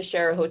you had to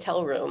share a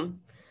hotel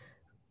room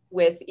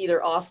with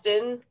either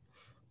Austin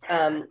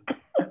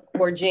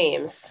or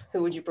James,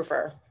 who would you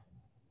prefer?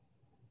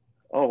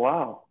 Oh,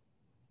 wow.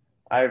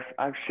 I've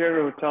shared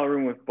a hotel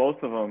room with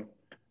both of them.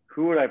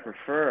 Who would I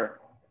prefer?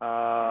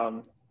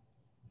 Probably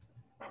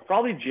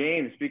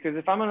James, because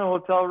if I'm in a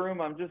hotel room,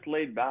 I'm just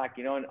laid back,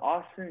 you know. In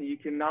Austin, you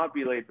cannot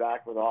be laid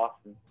back with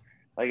Austin.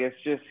 Like, it's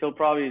just, he'll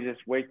probably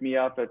just wake me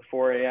up at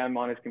 4 a.m.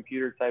 on his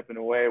computer, typing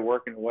away,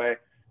 working away.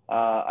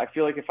 I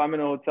feel like if I'm in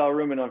a hotel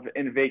room and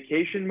in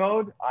vacation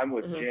mode, I'm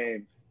with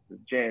James.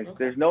 Okay.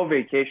 There's no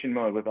vacation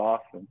mode with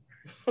Austin.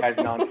 Guy's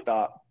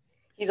nonstop.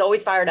 He's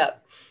always fired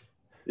up.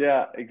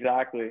 Yeah,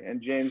 exactly.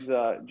 And James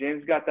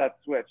got that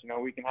switch. You know,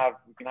 we can have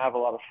a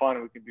lot of fun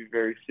and we can be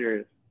very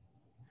serious.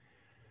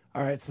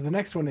 All right. So the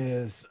next one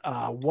is,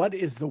 what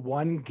is the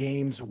one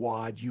games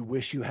WOD you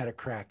wish you had a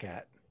crack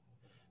at?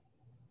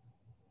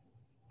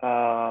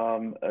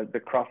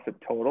 The CrossFit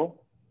Total.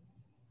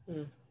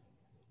 CrossFit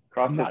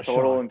I'm not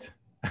Total. Shocked.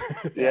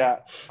 Yeah,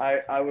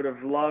 I would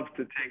have loved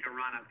to take a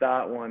run at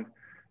that one.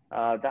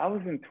 That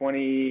was in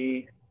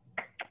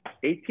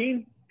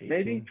 2018,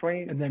 maybe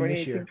 20. And then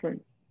this year. 20.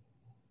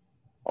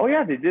 Oh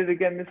yeah, they did it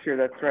again this year.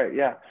 That's right.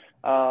 Yeah,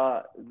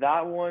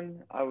 that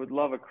one I would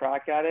love a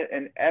crack at it.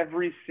 And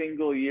every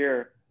single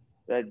year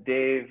that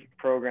Dave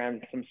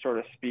programs some sort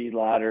of speed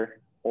ladder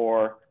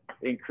or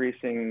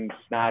increasing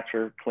snatch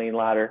or clean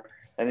ladder,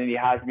 and then he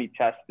has me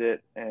test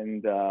it,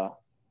 and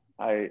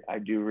I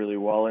do really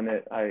well in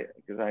it.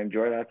 Because I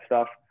enjoy that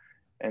stuff.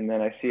 And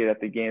then I see it at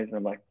the games and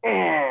I'm like,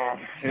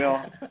 you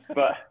know,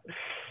 but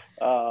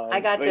I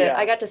got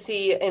to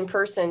see in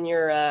person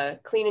your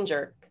clean and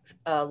jerk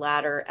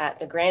ladder at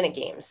the Granite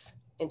Games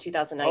in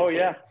 2019. Oh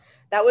yeah.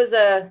 That was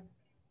a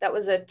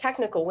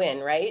technical win,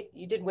 right?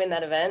 You did win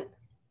that event.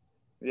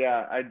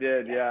 Yeah, I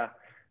did. Yeah.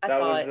 I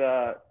saw it.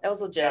 That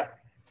was legit. Yeah.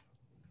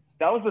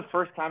 That was the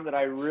first time that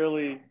I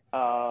really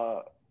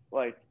not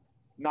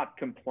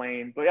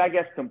complained, but I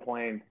guess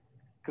complained.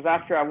 Because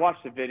after I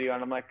watched the video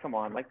and I'm like, come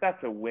on, like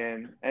that's a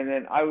win. And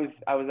then I was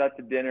at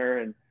the dinner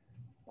and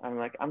I'm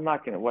like, I'm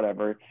not gonna,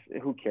 whatever.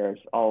 Who cares?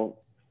 I'll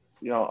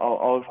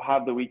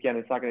have the weekend.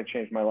 It's not gonna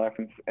change my life.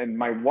 And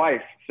my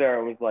wife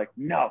Sarah was like,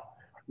 no,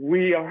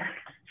 you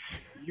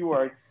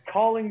are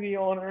calling the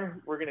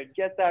owner. We're gonna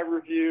get that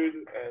reviewed.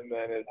 And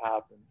then it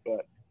happened.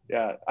 But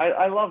yeah,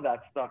 I love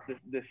that stuff.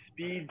 The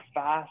speed,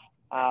 fast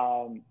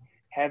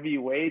heavy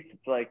weights.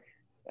 It's like,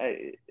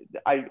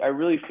 I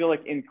really feel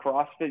like in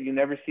CrossFit, you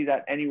never see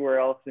that anywhere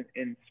else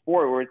in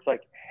sport, where it's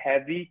like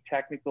heavy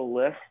technical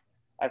lifts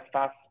as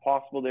fast as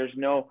possible. There's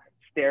no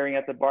staring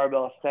at the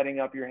barbell, setting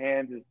up your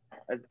hands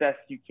as best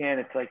you can.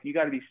 It's like, you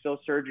got to be so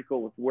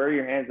surgical with where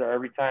your hands are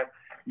every time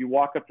you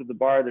walk up to the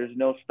bar. There's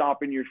no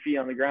stomping your feet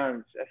on the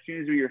ground. As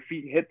soon as your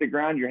feet hit the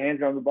ground, your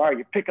hands are on the bar.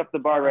 You pick up the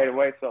bar right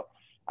away. So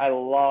I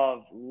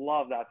love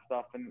that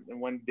stuff. And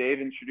when Dave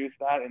introduced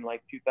that in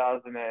like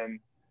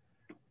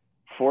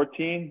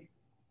 2014,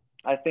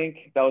 I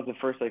think that was the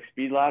first like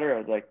speed ladder. I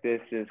was like, this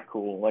is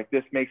cool. Like,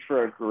 this makes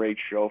for a great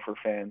show for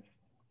fans.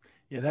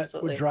 Yeah, that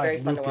Absolutely. would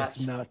drive Very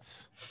Lucas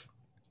nuts.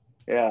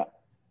 Yeah.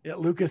 Yeah,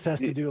 Lucas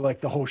has to do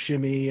like the whole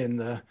shimmy and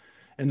the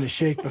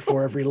shake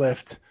before every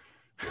lift.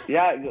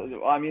 Yeah,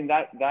 I mean,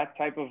 that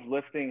type of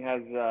lifting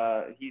has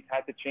he's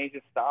had to change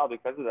his style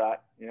because of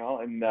that, you know,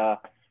 and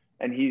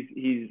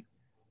he's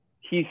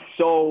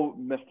so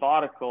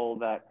methodical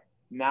that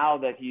now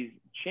that he's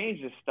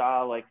changed his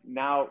style, like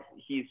now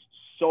he's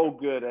so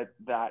good at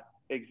that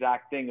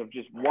exact thing of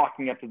just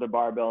walking up to the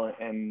barbell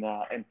and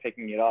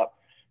picking it up,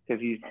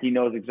 because he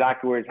knows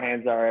exactly where his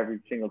hands are every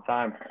single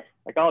time.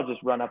 Like, I'll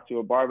just run up to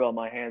a barbell,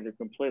 my hands are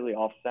completely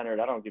off-centered.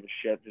 I don't give a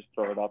shit, just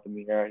throw it up in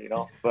the air, you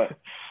know. But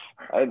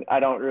I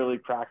don't really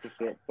practice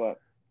it, but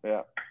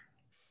yeah.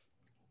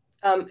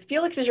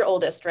 Felix is your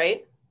oldest,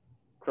 right?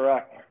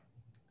 Correct.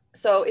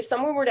 So if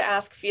someone were to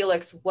ask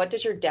Felix, what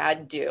does your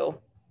dad do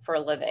for a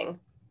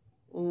living?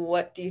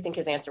 What do you think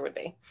his answer would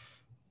be?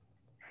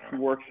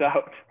 Works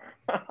out.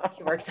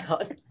 He works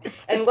out.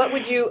 And what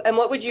would you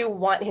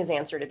want his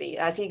answer to be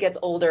as he gets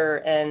older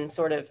and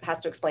sort of has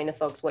to explain to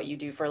folks what you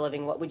do for a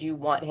living? What would you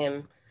want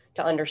him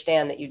to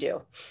understand that you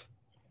do?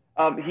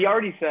 He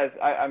already says,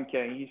 I'm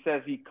kidding. He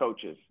says he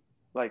coaches.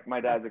 Like,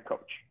 my dad's a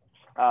coach.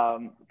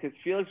 Because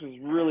Felix was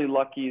really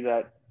lucky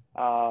that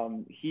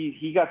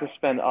he got to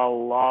spend a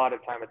lot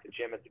of time at the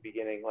gym at the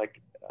beginning,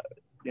 like,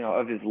 you know,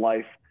 of his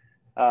life.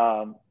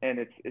 And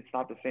it's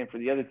not the same for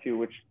the other two,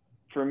 which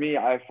for me,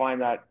 I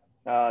find that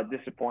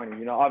disappointing.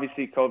 You know,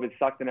 obviously COVID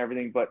sucked and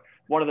everything, but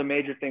one of the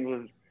major things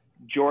was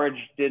George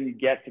didn't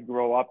get to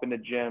grow up in the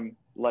gym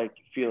like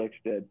Felix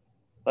did.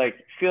 Like,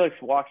 Felix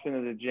walks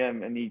into the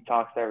gym and he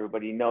talks to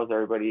everybody, he knows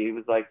everybody. It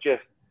was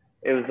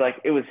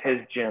his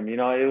gym, you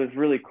know. It was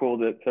really cool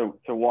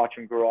to watch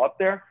him grow up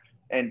there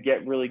and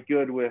get really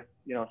good with,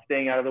 you know,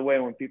 staying out of the way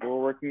when people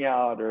were working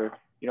out, or,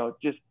 you know,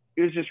 it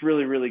was just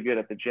really, really good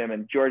at the gym.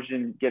 And George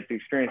didn't get to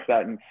experience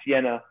that. And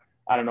Sienna,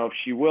 I don't know if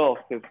she will,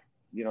 because,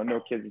 you know,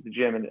 no kids at the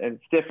gym and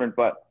it's different,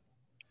 but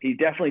he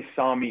definitely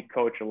saw me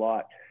coach a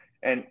lot.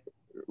 And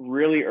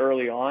really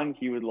early on,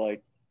 he would,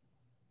 like,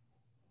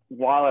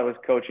 while I was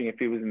coaching, if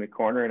he was in the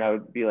corner and I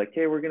would be like,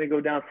 hey, we're going to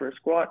go down for a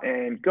squat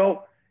and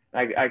go.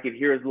 I could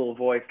hear his little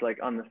voice, like,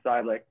 on the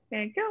side, like,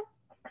 and go.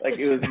 Like,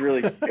 it was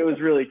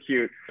really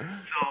cute. So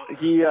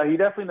he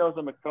definitely knows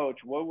I'm a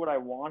coach. What would I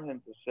want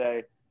him to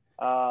say?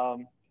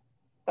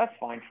 That's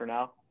fine for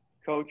now.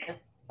 Coach,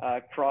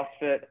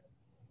 CrossFit,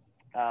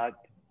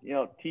 you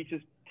know,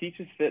 teaches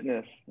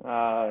fitness.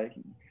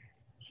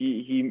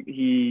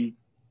 He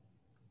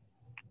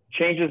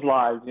changes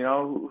lives, you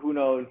know, who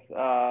knows?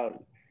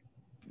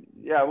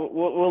 Yeah,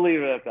 we'll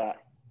leave it at that.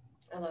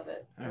 I love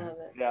it.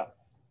 Yeah.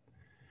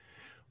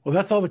 Well,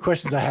 that's all the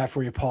questions I have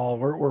for you, Paul.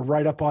 We're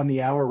right up on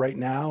the hour right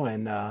now.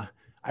 And I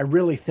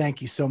really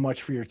thank you so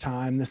much for your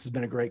time. This has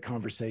been a great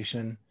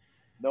conversation.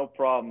 No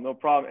problem.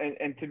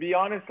 And to be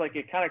honest, like,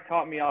 it kind of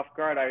caught me off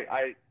guard.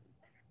 I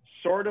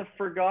sort of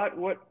forgot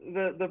what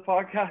the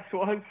podcast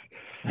was.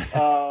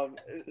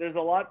 There's a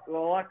lot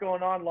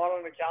going on, a lot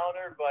on the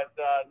calendar, but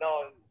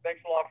no,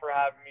 thanks a lot for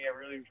having me. I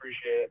really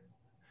appreciate it.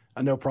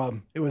 No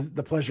problem.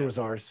 The pleasure was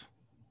ours.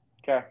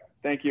 Okay.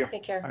 Thank you.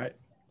 Take care. All right.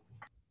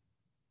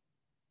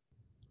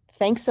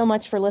 Thanks so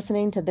much for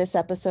listening to this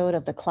episode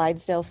of the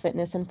Clydesdale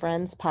Fitness and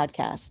Friends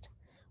podcast.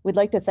 We'd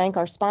like to thank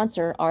our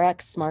sponsor,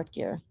 RX Smart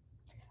Gear.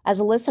 As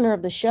a listener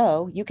of the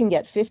show, you can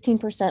get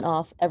 15%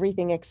 off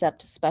everything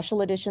except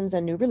special editions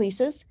and new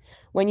releases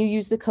when you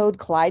use the code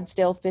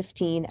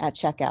Clydesdale15 at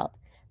checkout.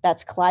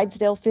 That's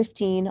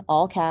Clydesdale15,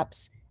 all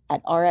caps,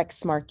 at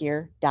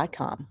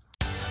rxsmartgear.com.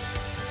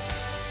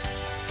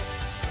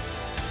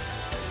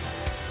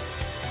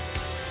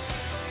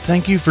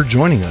 Thank you for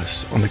joining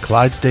us on the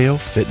Clydesdale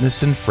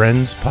Fitness and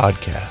Friends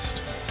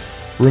podcast.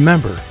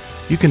 Remember,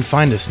 you can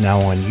find us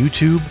now on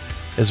YouTube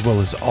as well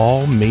as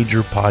all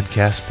major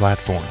podcast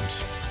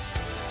platforms.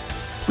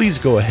 Please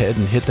go ahead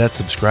and hit that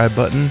subscribe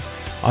button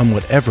on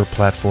whatever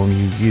platform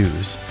you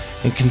use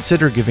and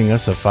consider giving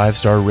us a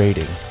 5-star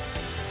rating.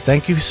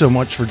 Thank you so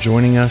much for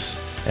joining us,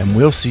 and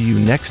we'll see you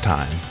next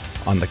time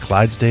on the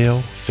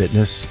Clydesdale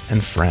Fitness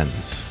and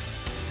Friends.